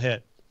huge cult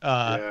hit.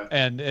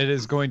 And it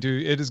is going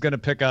to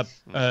pick up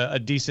a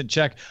decent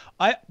check.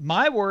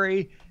 My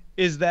worry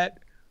is that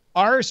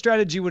our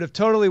strategy would have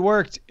totally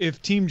worked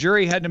if Team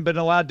Jury hadn't been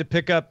allowed to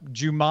pick up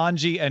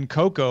Jumanji and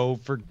Coco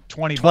for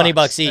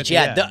 $20 each.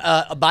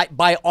 Yeah,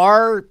 by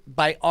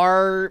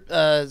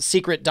our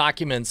secret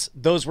documents,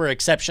 those were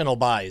exceptional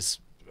buys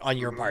on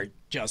your part,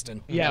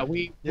 Justin. Yeah,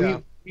 we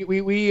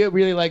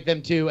really like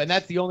them too, and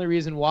that's the only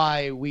reason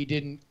why we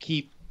didn't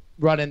keep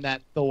running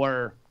that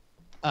Thor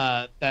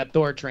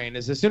train.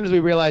 Is as soon as we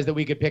realized that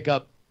we could pick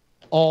up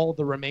all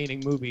the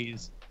remaining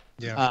movies.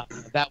 Yeah,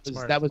 that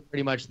was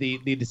pretty much the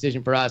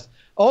decision for us.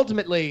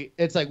 Ultimately,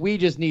 it's like we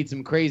just need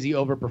some crazy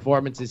over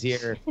performances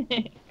here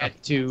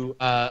to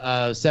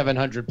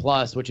 700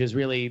 plus, which is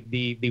really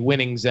the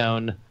winning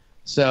zone.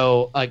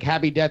 So like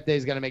Happy Death Day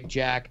is gonna make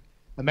Jack.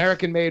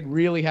 American Made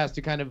really has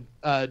to kind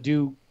of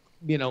do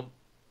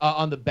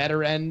on the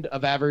better end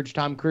of average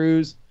Tom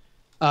Cruise.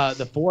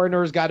 The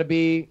Foreigner's got to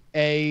be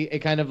a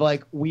kind of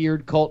like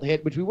weird cult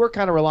hit, which we were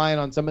kind of relying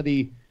on. Some of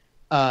the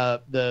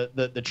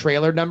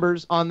trailer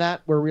numbers on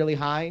that were really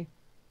high.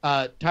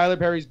 Tyler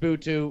Perry's Boo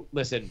 2,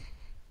 listen,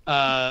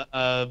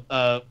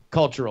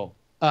 cultural.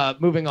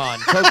 Moving on.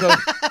 Coco.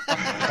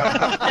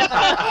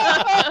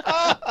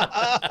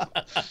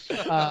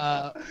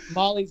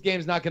 Molly's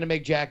Game's not going to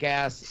make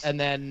Jackass, and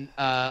then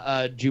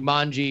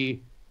Jumanji.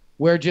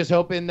 We're just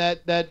hoping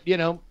that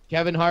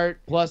Kevin Hart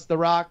plus The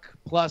Rock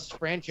plus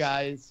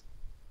franchise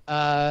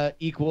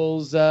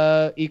equals.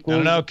 I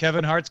don't know.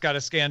 Kevin Hart's got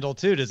a scandal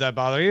too. Does that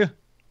bother you?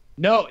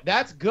 No,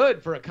 that's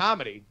good for a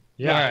comedy.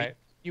 Yeah. All right.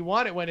 You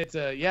want it when it's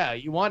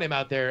you want him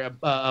out there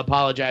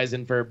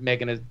apologizing for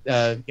making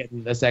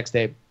getting a sex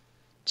tape.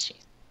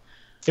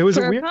 It was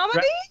For a weird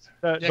comedy?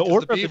 The The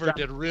order of Beaver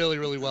did really,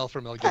 really well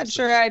for Mel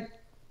Gibson.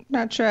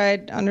 Not sure I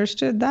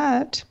understood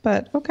that,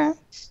 but okay.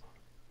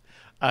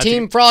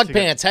 Team Frog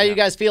Pants, how you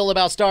guys feel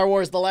about Star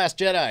Wars: The Last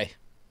Jedi?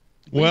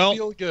 We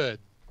feel good.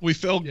 We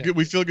felt good.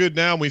 We feel good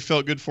now, and we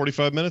felt good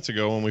 45 minutes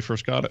ago when we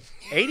first got it.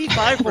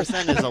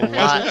 85% is a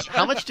lot.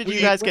 How much did you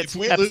guys get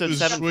episode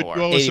 7 for?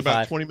 Well, it's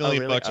about $20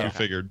 million bucks. We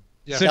figured.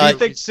 Yeah. So do you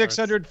think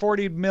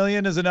 640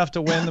 million is enough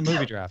to win the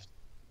movie draft?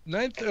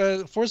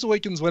 Force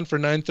Awakens went for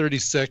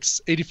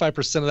 936.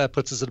 85% of that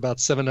puts us at about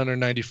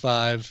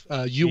 795.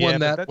 You won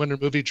that winter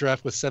movie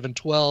draft with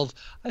 712.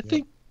 I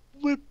think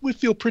we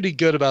feel pretty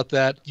good about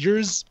that.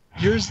 Yours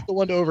the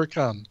one to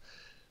overcome.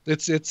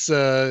 It's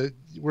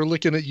we're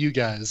looking at you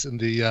guys in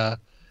the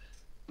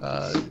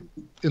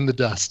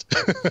dust.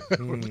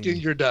 We're looking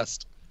at your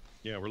dust.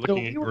 Yeah, we're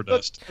looking at your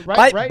dust.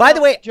 By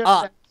the way,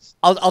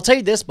 I'll tell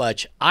you this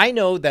much. I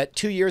know that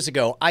 2 years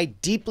ago, I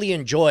deeply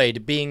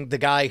enjoyed being the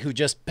guy who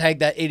just pegged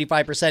that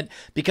 85%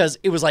 because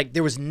it was like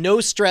there was no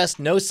stress,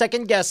 no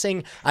second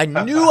guessing. I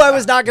knew I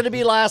was not going to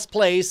be last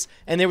place,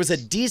 and there was a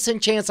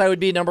decent chance I would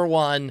be number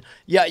one.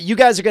 Yeah, you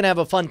guys are going to have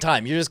a fun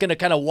time. You're just going to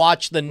kind of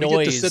watch the noise.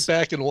 We get to sit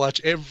back and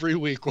watch every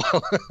week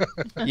while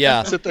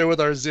sit there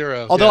with our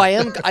zero. Although I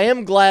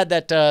am glad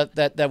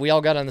that we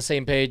all got on the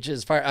same page.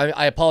 As far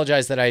I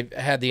apologize that I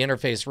had the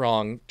interface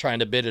wrong trying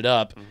to bid it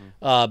up.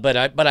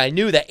 But I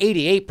knew that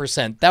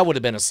 88% that would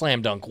have been a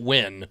slam dunk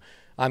win.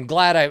 I'm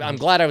glad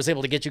I was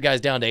able to get you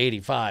guys down to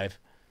 85.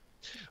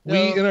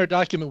 In our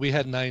document we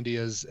had 90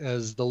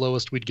 as the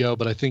lowest we'd go,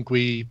 but I think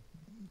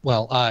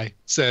I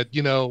said,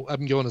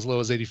 I'm going as low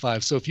as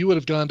 85. So if you would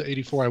have gone to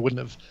 84, I wouldn't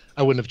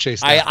have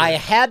chased that. I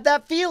had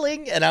that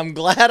feeling, and I'm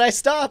glad I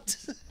stopped.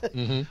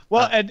 Mm-hmm.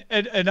 Well,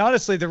 and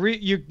honestly,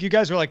 you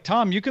guys were like,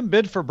 Tom, you can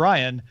bid for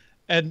Brian,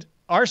 and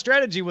our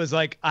strategy was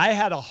like I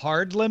had a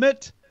hard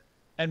limit,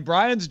 and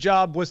Brian's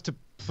job was to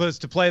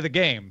play the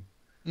game.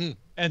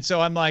 And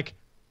so I'm like,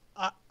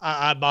 my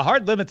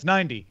hard limit's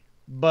 90,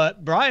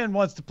 but Brian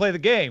wants to play the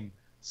game.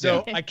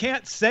 So I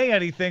can't say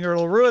anything or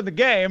it'll ruin the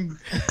game.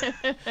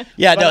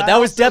 Yeah, no, that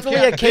was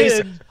definitely a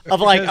case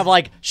of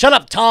like, shut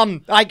up,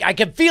 Tom. I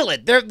can feel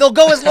it. They'll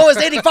go as low as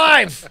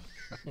 85.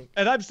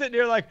 And I'm sitting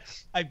here like,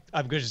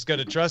 I'm just going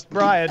to trust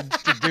Brian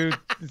to do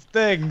his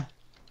thing.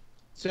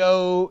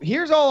 So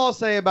here's all I'll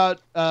say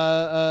about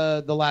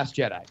The Last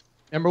Jedi.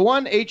 Number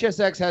one,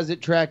 HSX has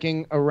it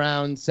tracking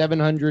around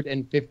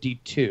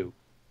 752.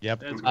 Yep.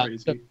 That's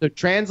crazy. So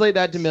translate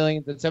that to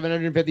millions. That's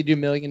 $752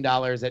 million.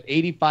 At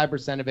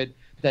 85% of it,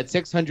 that's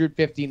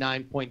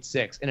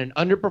 659.6. In an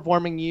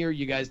underperforming year,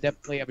 you guys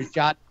definitely have a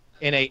shot.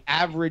 In an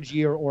average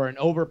year or an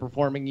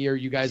overperforming year,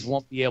 you guys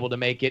won't be able to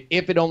make it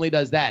if it only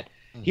does that.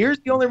 Here's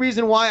the only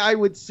reason why I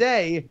would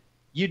say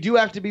you do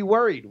have to be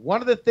worried.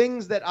 One of the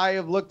things that I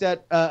have looked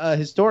at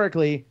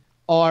historically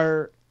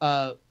are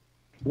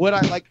would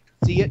I like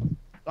to see it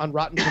on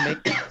Rotten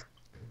Tomatoes?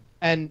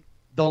 And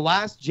The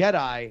Last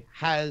Jedi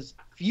has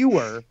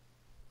fewer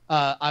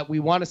we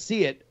want to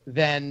see it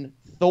than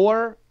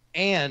Thor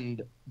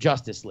and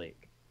Justice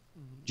League.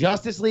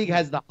 Justice League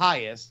has the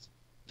highest.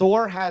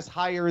 Thor has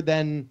higher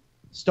than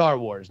Star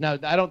Wars. Now,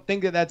 I don't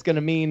think that that's going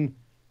to mean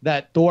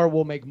that Thor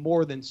will make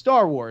more than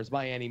Star Wars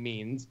by any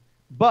means,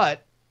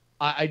 but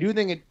I do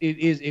think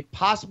it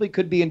possibly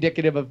could be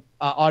indicative of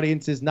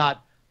audiences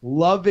not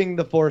loving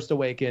The Force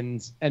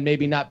Awakens and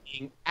maybe not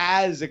being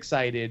as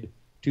excited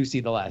to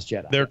see The Last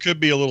Jedi. There could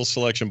be a little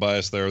selection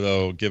bias there,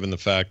 though, given the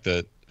fact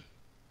that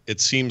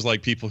it seems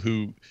like people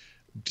who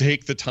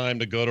take the time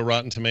to go to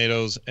Rotten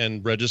Tomatoes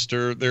and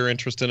register their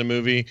interest in a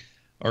movie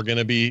are going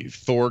to be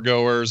Thor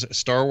goers.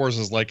 Star Wars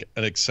is like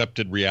an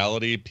accepted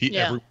reality.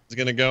 Everyone's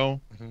going to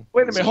go.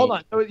 Wait a minute, hold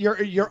on. So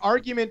your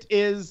argument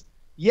is,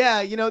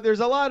 there's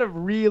a lot of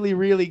really,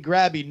 really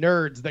grabby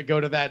nerds that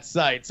go to that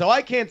site. So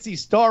I can't see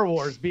Star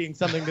Wars being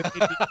something that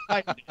they'd be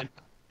excited in.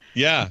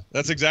 Yeah,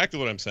 that's exactly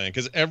what I'm saying.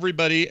 Because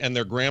everybody and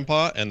their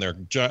grandpa and their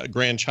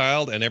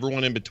grandchild and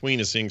everyone in between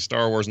is seeing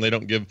Star Wars, and they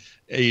don't give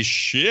a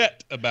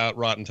shit about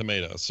Rotten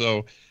Tomatoes.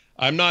 So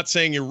I'm not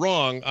saying you're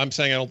wrong. I'm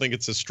saying I don't think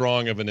it's as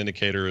strong of an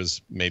indicator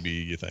as maybe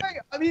you think.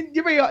 I mean,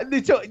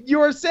 you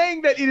are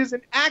saying that it is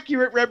an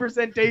accurate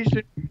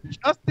representation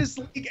of Justice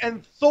League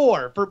and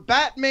Thor. For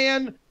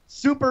Batman,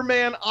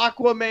 Superman,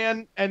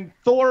 Aquaman, and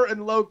Thor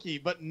and Loki,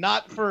 but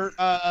not for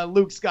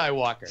Luke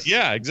Skywalker.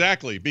 Yeah,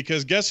 exactly.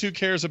 Because guess who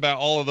cares about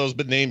all of those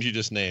names you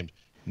just named?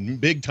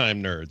 Big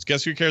time nerds.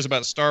 Guess who cares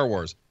about Star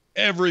Wars?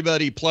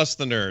 Everybody plus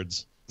the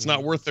nerds. It's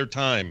not worth their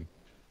time.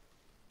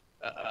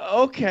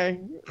 Okay.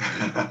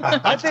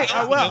 I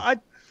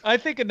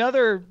think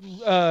another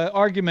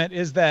argument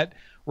is that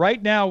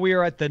right now we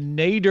are at the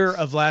nadir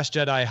of Last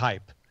Jedi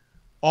hype.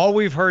 All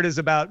we've heard is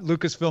about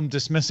Lucasfilm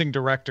dismissing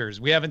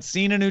directors. We haven't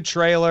seen a new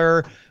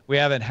trailer. We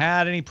haven't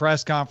had any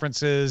press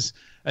conferences.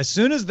 As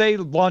soon as they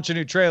launch a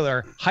new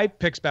trailer, hype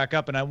picks back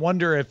up, and I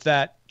wonder if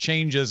that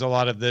changes a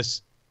lot of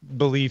this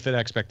belief and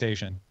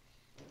expectation.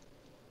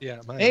 Yeah,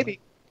 maybe.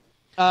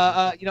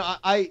 I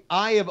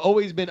have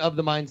always been of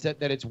the mindset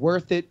that it's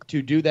worth it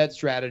to do that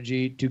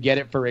strategy to get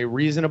it for a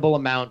reasonable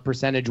amount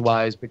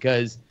percentage-wise,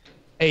 because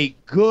a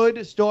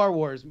good Star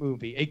Wars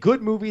movie, a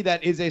good movie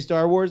that is a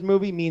Star Wars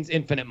movie, means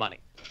infinite money.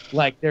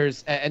 Like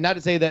and not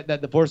to say that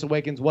The Force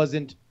Awakens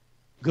wasn't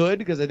good,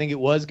 because I think it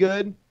was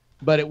good,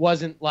 but it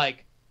wasn't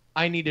like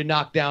I need to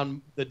knock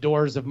down the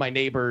doors of my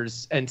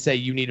neighbors and say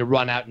you need to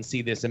run out and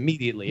see this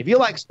immediately. If you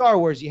like Star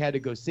Wars, you had to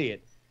go see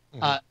it.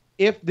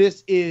 If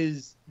this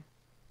is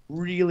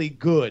really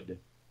good,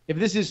 if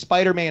this is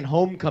Spider-Man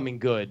Homecoming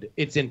good,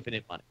 it's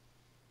infinite money.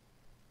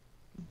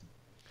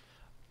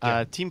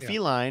 Team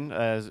Feline,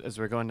 as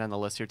we're going down the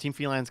list here, Team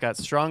Feline's got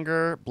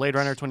Stronger, Blade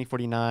Runner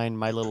 2049,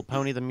 My Little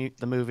Pony the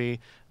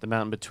movie, The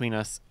Mountain Between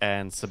Us,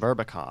 and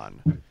Suburbicon.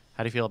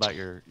 How do you feel about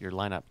your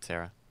lineup,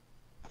 Sarah?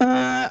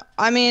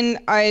 I mean,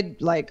 I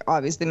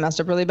obviously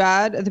messed up really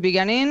bad at the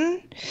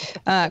beginning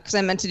because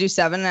I meant to do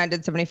 7 and I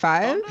did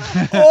 75.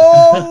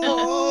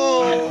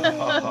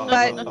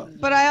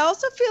 But I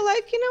also feel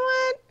like, you know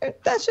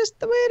what? That's just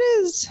the way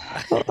it is.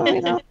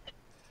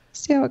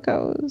 See how it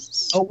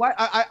goes. Oh,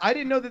 I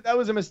didn't know that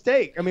was a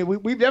mistake. I mean,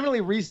 we've definitely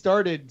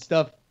restarted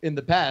stuff in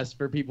the past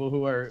for people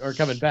who are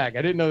coming back.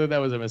 I didn't know that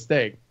was a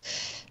mistake.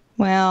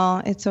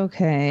 Well, it's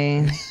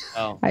okay.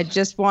 Oh. I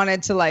just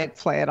wanted to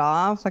play it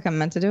off like I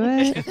meant to do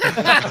it.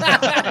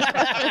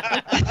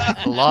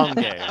 Long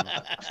game.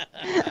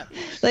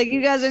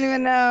 You guys don't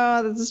even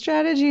know there's a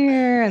strategy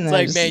here. And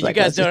it's man, you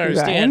guys don't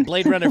understand.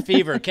 Blade Runner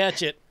fever,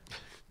 catch it.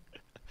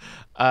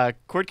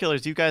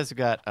 Cordkillers, you guys have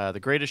got The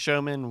Greatest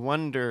Showman,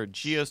 Wonder,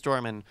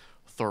 Geostorm, and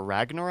Thor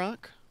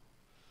Ragnarok.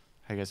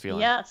 How you guys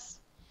feeling? Yes.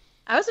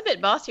 I was a bit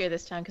bossier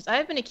this time because I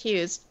have been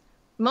accused,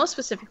 most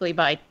specifically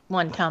by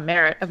one Tom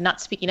Merritt, of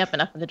not speaking up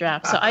enough in the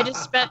draft. So I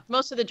just spent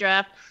most of the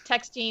draft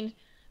texting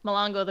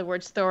Mulango the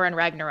words Thor and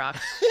Ragnarok.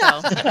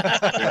 So.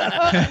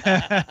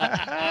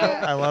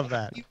 I love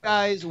that.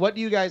 What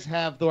do you guys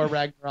have Thor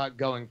Ragnarok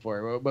going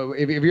for?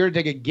 If you were to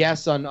take a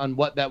guess on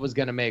what that was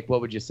going to make,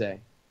 what would you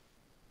say?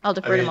 I'll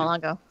defer to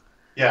Mulango.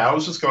 Yeah, I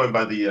was just going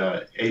by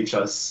the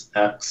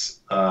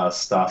HSX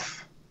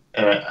stuff,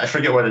 and I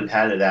forget what it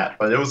had it at,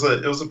 but it was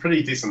a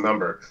pretty decent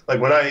number.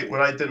 Like when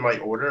I did my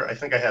order, I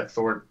think I had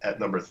Thor at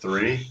number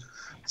 3.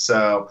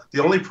 So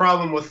the only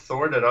problem with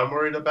Thor that I'm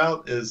worried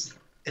about is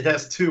it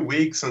has 2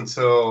 weeks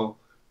until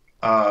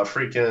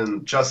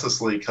freaking Justice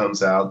League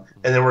comes out,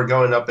 and then we're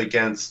going up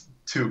against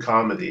 2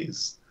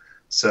 comedies.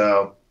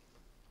 So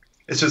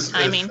it's just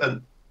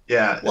timing.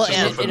 Yeah, well, it's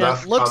and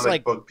it looks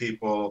like book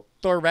people.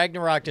 Thor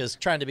Ragnarok is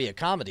trying to be a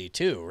comedy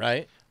too,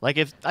 right? Like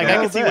if I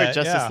can see where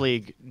Justice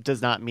League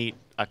does not meet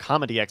a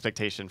comedy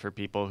expectation for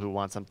people who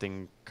want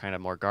something kind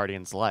of more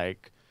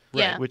Guardians-like.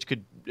 Yeah. Which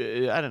could,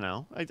 I don't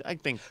know. I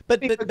think.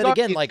 But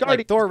again,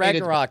 like Thor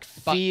Ragnarok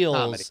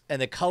feels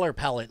and the color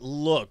palette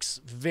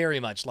looks very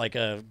much like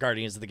a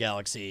Guardians of the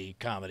Galaxy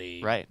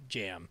comedy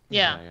jam.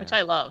 Yeah, which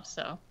I love.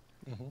 So.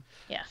 Mm-hmm.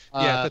 Yeah.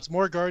 If it's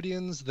more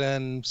Guardians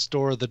than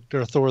Thor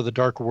the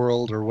Dark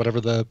World or whatever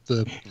the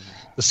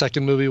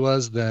second movie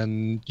was,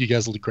 then you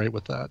guys will do great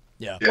with that.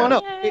 Yeah. Well,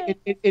 no,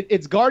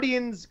 it's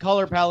Guardians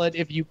color palette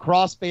if you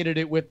cross-faded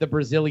it with the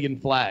Brazilian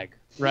flag,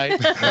 right?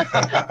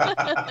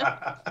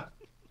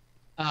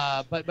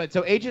 But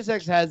so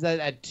HSX has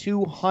that at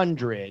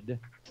 200.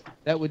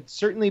 That would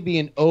certainly be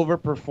an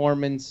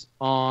overperformance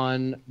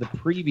on the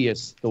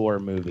previous Thor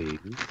movies.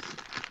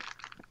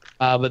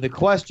 But the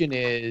question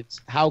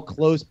is, how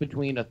close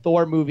between a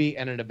Thor movie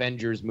and an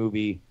Avengers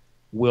movie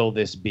will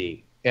this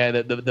be?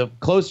 The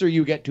closer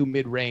you get to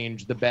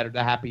mid-range, the better,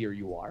 the happier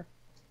you are.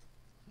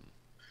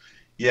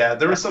 Yeah,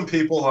 there were some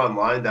people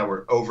online that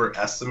were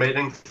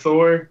overestimating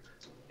Thor,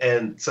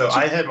 and so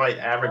I had my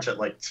average at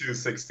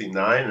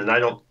 269, and I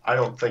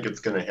don't think it's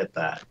going to hit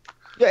that.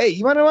 Hey,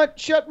 you want to know what?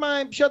 Shut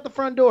the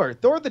front door.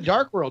 Thor: The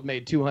Dark World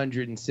made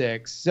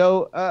 206,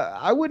 so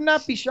I would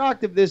not be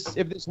shocked if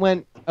this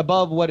went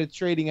above what it's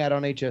trading at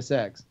on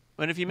HSX.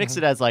 And if you mix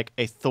it as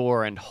a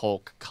Thor and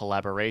Hulk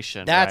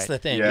collaboration, that's the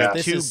thing. Yeah.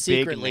 This is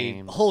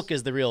secretly Hulk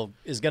is going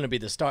to be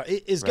the star.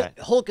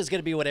 Hulk is going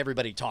to be what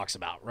everybody talks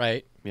about,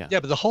 right? Yeah,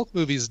 but the Hulk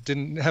movies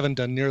haven't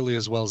done nearly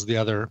as well as the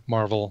other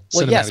Marvel cinematic.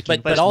 Well, yes,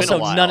 but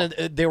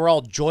also they were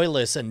all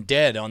joyless and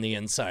dead on the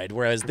inside,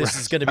 whereas this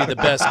is going to be the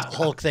best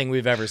Hulk thing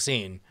we've ever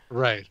seen.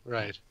 Right.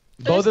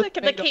 There's the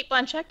Kate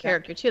Blanchett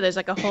character too. There's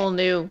like a whole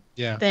new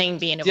thing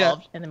being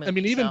evolved in the movie. I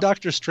mean, even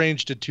Doctor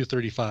Strange did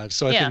 235,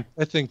 so I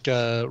think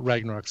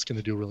Ragnarok's going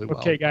to do really well.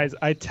 Okay, guys,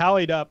 I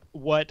tallied up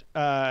what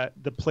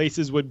the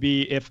places would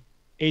be if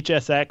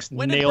HSX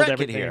nailed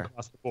everything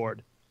across the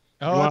board.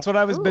 Oh, that's what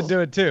I was been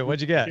doing too.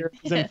 What'd you get?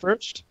 In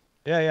first.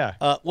 Yeah.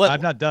 What?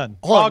 I'm not done.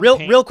 Hold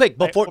on, real quick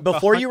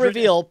before you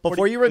reveal,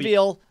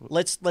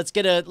 let's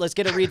get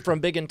a read from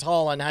Big and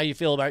Tall on how you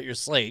feel about your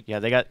slate. Yeah,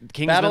 they got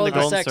Kingsman, Battle the of the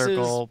Golden Sexes,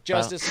 Circle,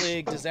 Justice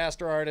League,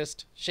 Disaster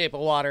Artist, Shape of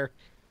Water.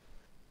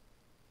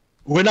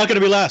 We're not going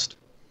to be last.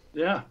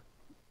 Yeah.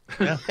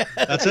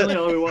 That's it.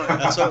 All we want.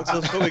 That's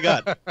what we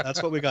got.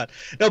 That's what we got.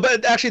 No,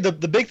 but actually, the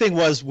big thing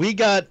was we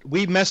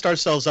messed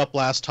ourselves up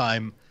last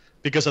time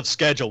because of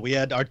schedule. We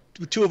had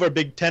two of our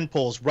big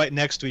tentpoles right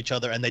next to each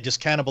other, and they just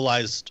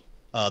cannibalized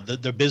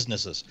their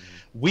businesses.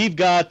 We've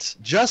got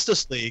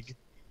Justice League,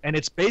 and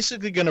it's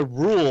basically going to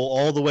rule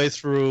all the way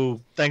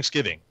through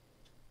Thanksgiving.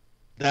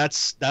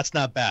 That's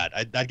not bad.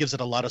 That gives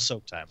it a lot of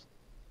soak time.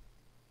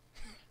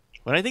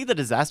 But I think the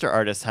Disaster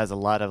Artist has a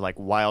lot of like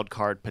wild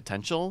card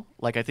potential.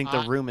 Like I think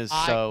the room is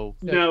so.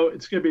 No,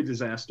 it's gonna be a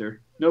disaster.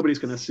 Nobody's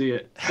gonna see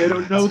it. They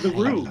don't know the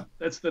room.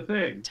 That's the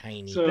thing.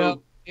 Tiny. So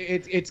No,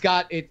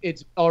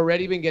 it's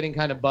already been getting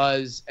kind of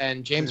buzz,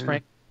 and James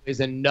Franco is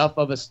enough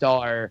of a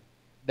star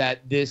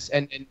that this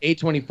and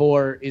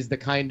A24 is the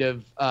kind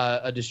of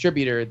a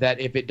distributor that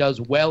if it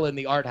does well in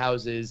the art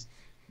houses,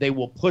 they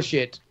will push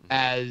it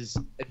as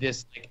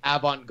this like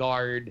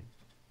avant-garde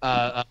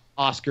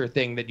Oscar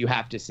thing that you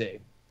have to see.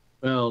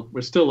 well,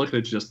 we're still looking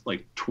at just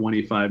like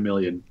 25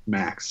 million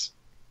max.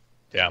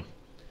 Yeah.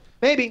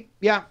 Maybe.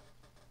 Yeah.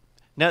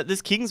 Now,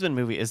 this Kingsman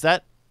movie, is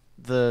that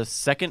the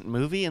second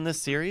movie in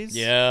this series?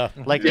 Yeah.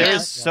 Like, there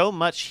is so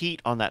much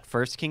heat on that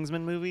first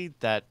Kingsman movie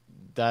that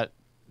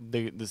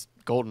this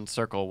Golden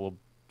Circle will,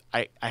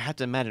 I have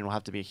to imagine, will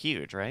have to be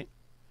huge, right?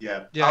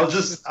 Yeah. Yeah, I'll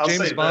James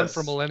say Bond this.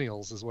 for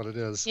millennials is what it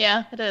is.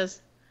 Yeah, it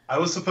is. I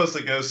was supposed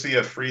to go see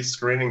a free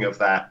screening of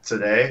that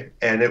today,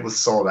 and it was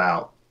sold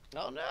out.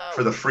 Oh, no.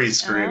 For the free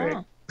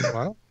screening. Oh.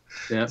 Wow.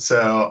 Yeah.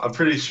 So I'm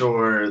pretty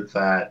sure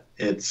that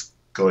it's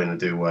going to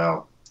do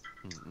well.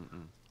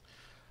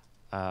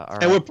 All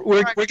And right.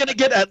 we're going to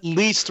get at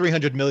least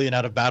 300 million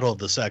out of Battle of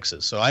the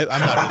Sexes. So I'm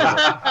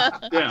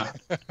not. Yeah.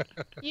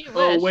 You wish.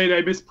 Oh wait,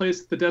 I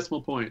misplaced the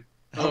decimal point.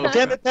 Oh,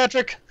 Damn it,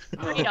 Patrick.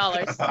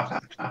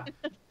 $3.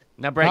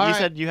 Now, Brett, All you right,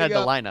 said you here had you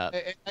the go.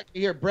 lineup.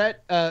 Here,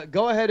 Brett,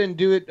 go ahead and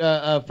do it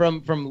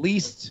from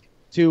least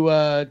to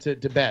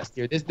best.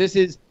 Here, this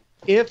is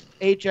if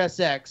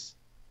HSX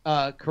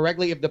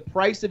correctly, if the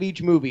price of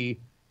each movie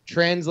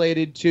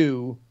translated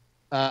to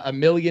 $1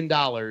 million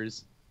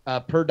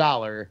per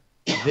dollar.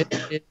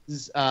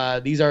 These are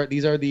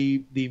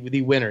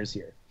the winners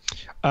here.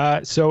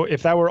 So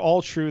if that were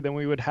all true, then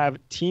we would have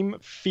Team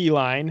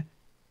Feline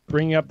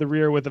bringing up the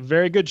rear with a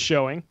very good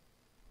showing.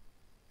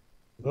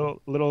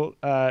 Little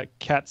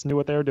cats knew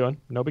what they were doing.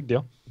 No big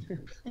deal.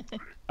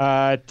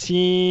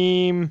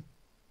 Team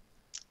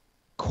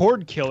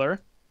Cordkiller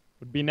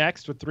would be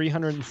next with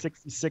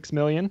 366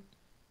 million.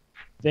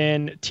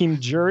 Then Team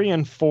Jury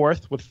in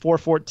fourth with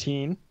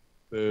 414.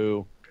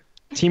 Boo.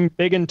 Team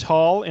Big and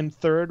Tall in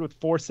third with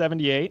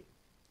 478.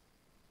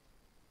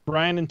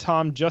 Brian and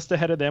Tom just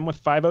ahead of them with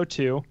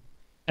 502.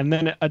 And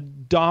then a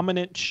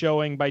dominant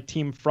showing by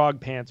Team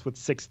Frog Pants with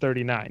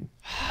 639.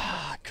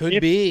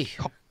 Could be.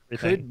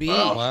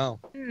 Oh, wow.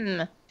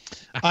 Hmm.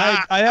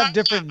 I have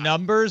different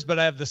numbers, but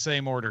I have the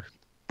same order.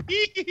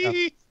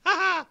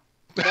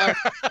 Now,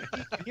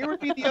 here would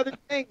be the other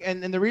thing,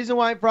 and the reason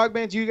why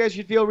Frogmans, you guys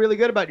should feel really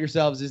good about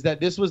yourselves, is that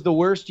this was the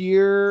worst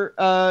year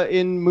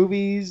in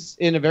movies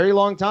in a very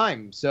long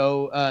time.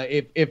 So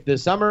if the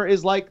summer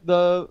is like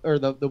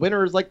the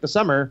winter is like the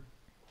summer,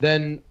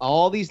 then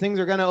all these things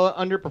are going to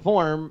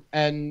underperform,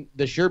 and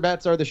the sure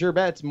bets are the sure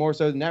bets more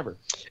so than ever.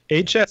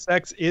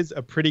 HSX is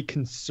a pretty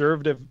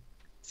conservative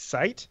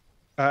site.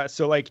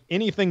 So like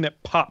anything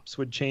that pops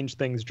would change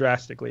things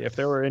drastically if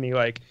there were any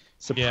like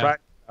surprises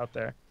out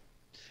there.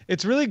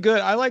 It's really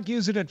good. I like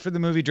using it for the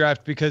movie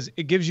draft because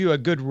it gives you a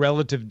good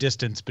relative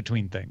distance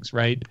between things,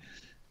 right?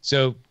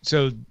 So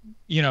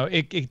you know,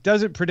 it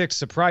doesn't predict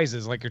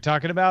surprises like you're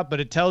talking about, but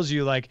it tells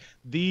you like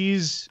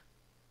these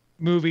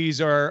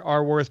movies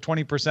are worth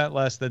 20%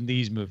 less than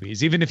these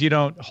movies, even if you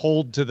don't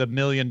hold to the $1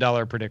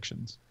 million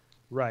predictions.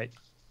 Right.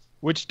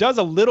 Which does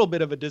a little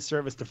bit of a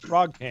disservice to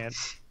Frog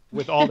Pants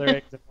with all their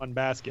eggs in one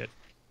basket.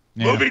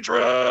 Yeah. Movie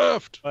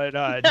draft. But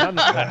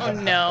nonetheless, Oh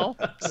no.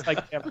 it's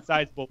like they have a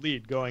sizable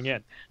lead going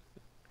in.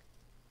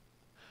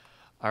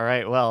 All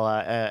right. Well,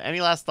 any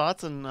last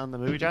thoughts on the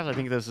movie draft? I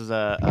think this is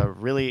a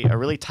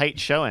really tight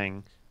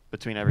showing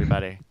between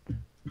everybody.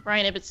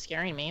 Brian Ibbott's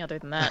scaring me. Other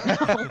than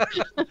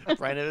that,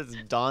 Brian has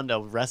donned a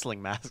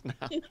wrestling mask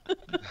now.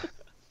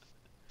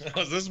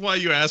 Is this why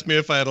you asked me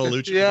if I had a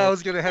luchador? Yeah, I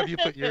was going to have you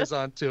put yours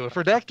on, too. If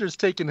Redactor's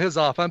taking his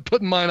off, I'm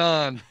putting mine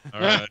on.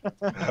 All right.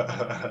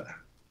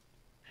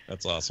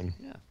 That's awesome.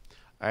 Yeah.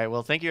 All right.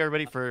 Well, thank you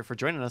everybody for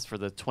joining us for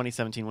the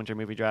 2017 Winter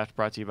Movie Draft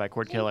brought to you by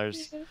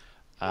Cordkillers.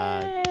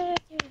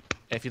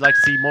 If you'd like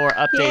to see more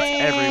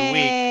updates every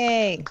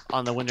Yay! week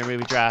on the Winter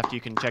Movie Draft,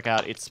 you can check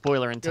out It's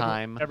Spoiler in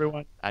Time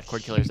everyone at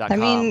Cordkillers.com I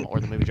mean, or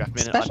the Movie Draft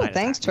Minute. Special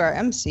thanks to our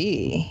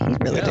MC. He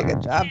really did a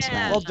good job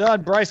tonight. Well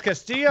done, Bryce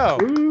Castillo.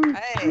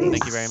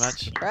 Thank you very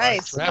much.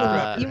 Bryce, you were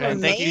and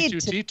thank you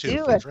made to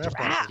do a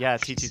draft. Yeah,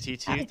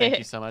 T2T2. Thank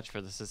you so much for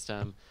the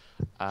system.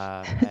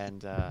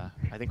 And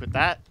I think with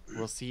that,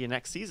 we'll see you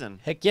next season.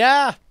 Heck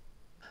yeah.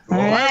 All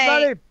right.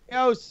 Everybody,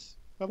 adios.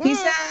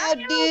 Peace out,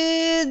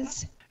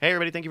 dudes. Hey,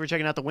 everybody, thank you for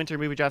checking out the Winter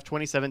Movie Draft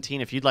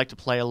 2017. If you'd like to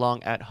play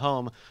along at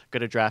home, go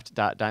to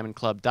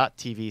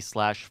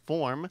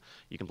draft.diamondclub.tv/form.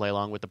 You can play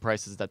along with the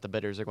prices that the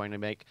bidders are going to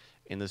make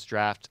in this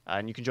draft.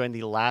 And you can join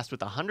the Last with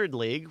 100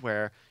 League,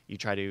 where you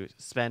try to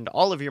spend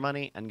all of your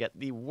money and get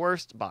the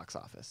worst box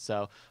office.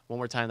 So, one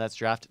more time, that's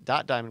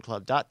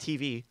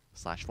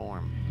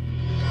draft.diamondclub.tv/form.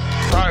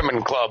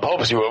 Diamond Club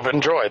hopes you have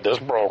enjoyed this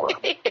program.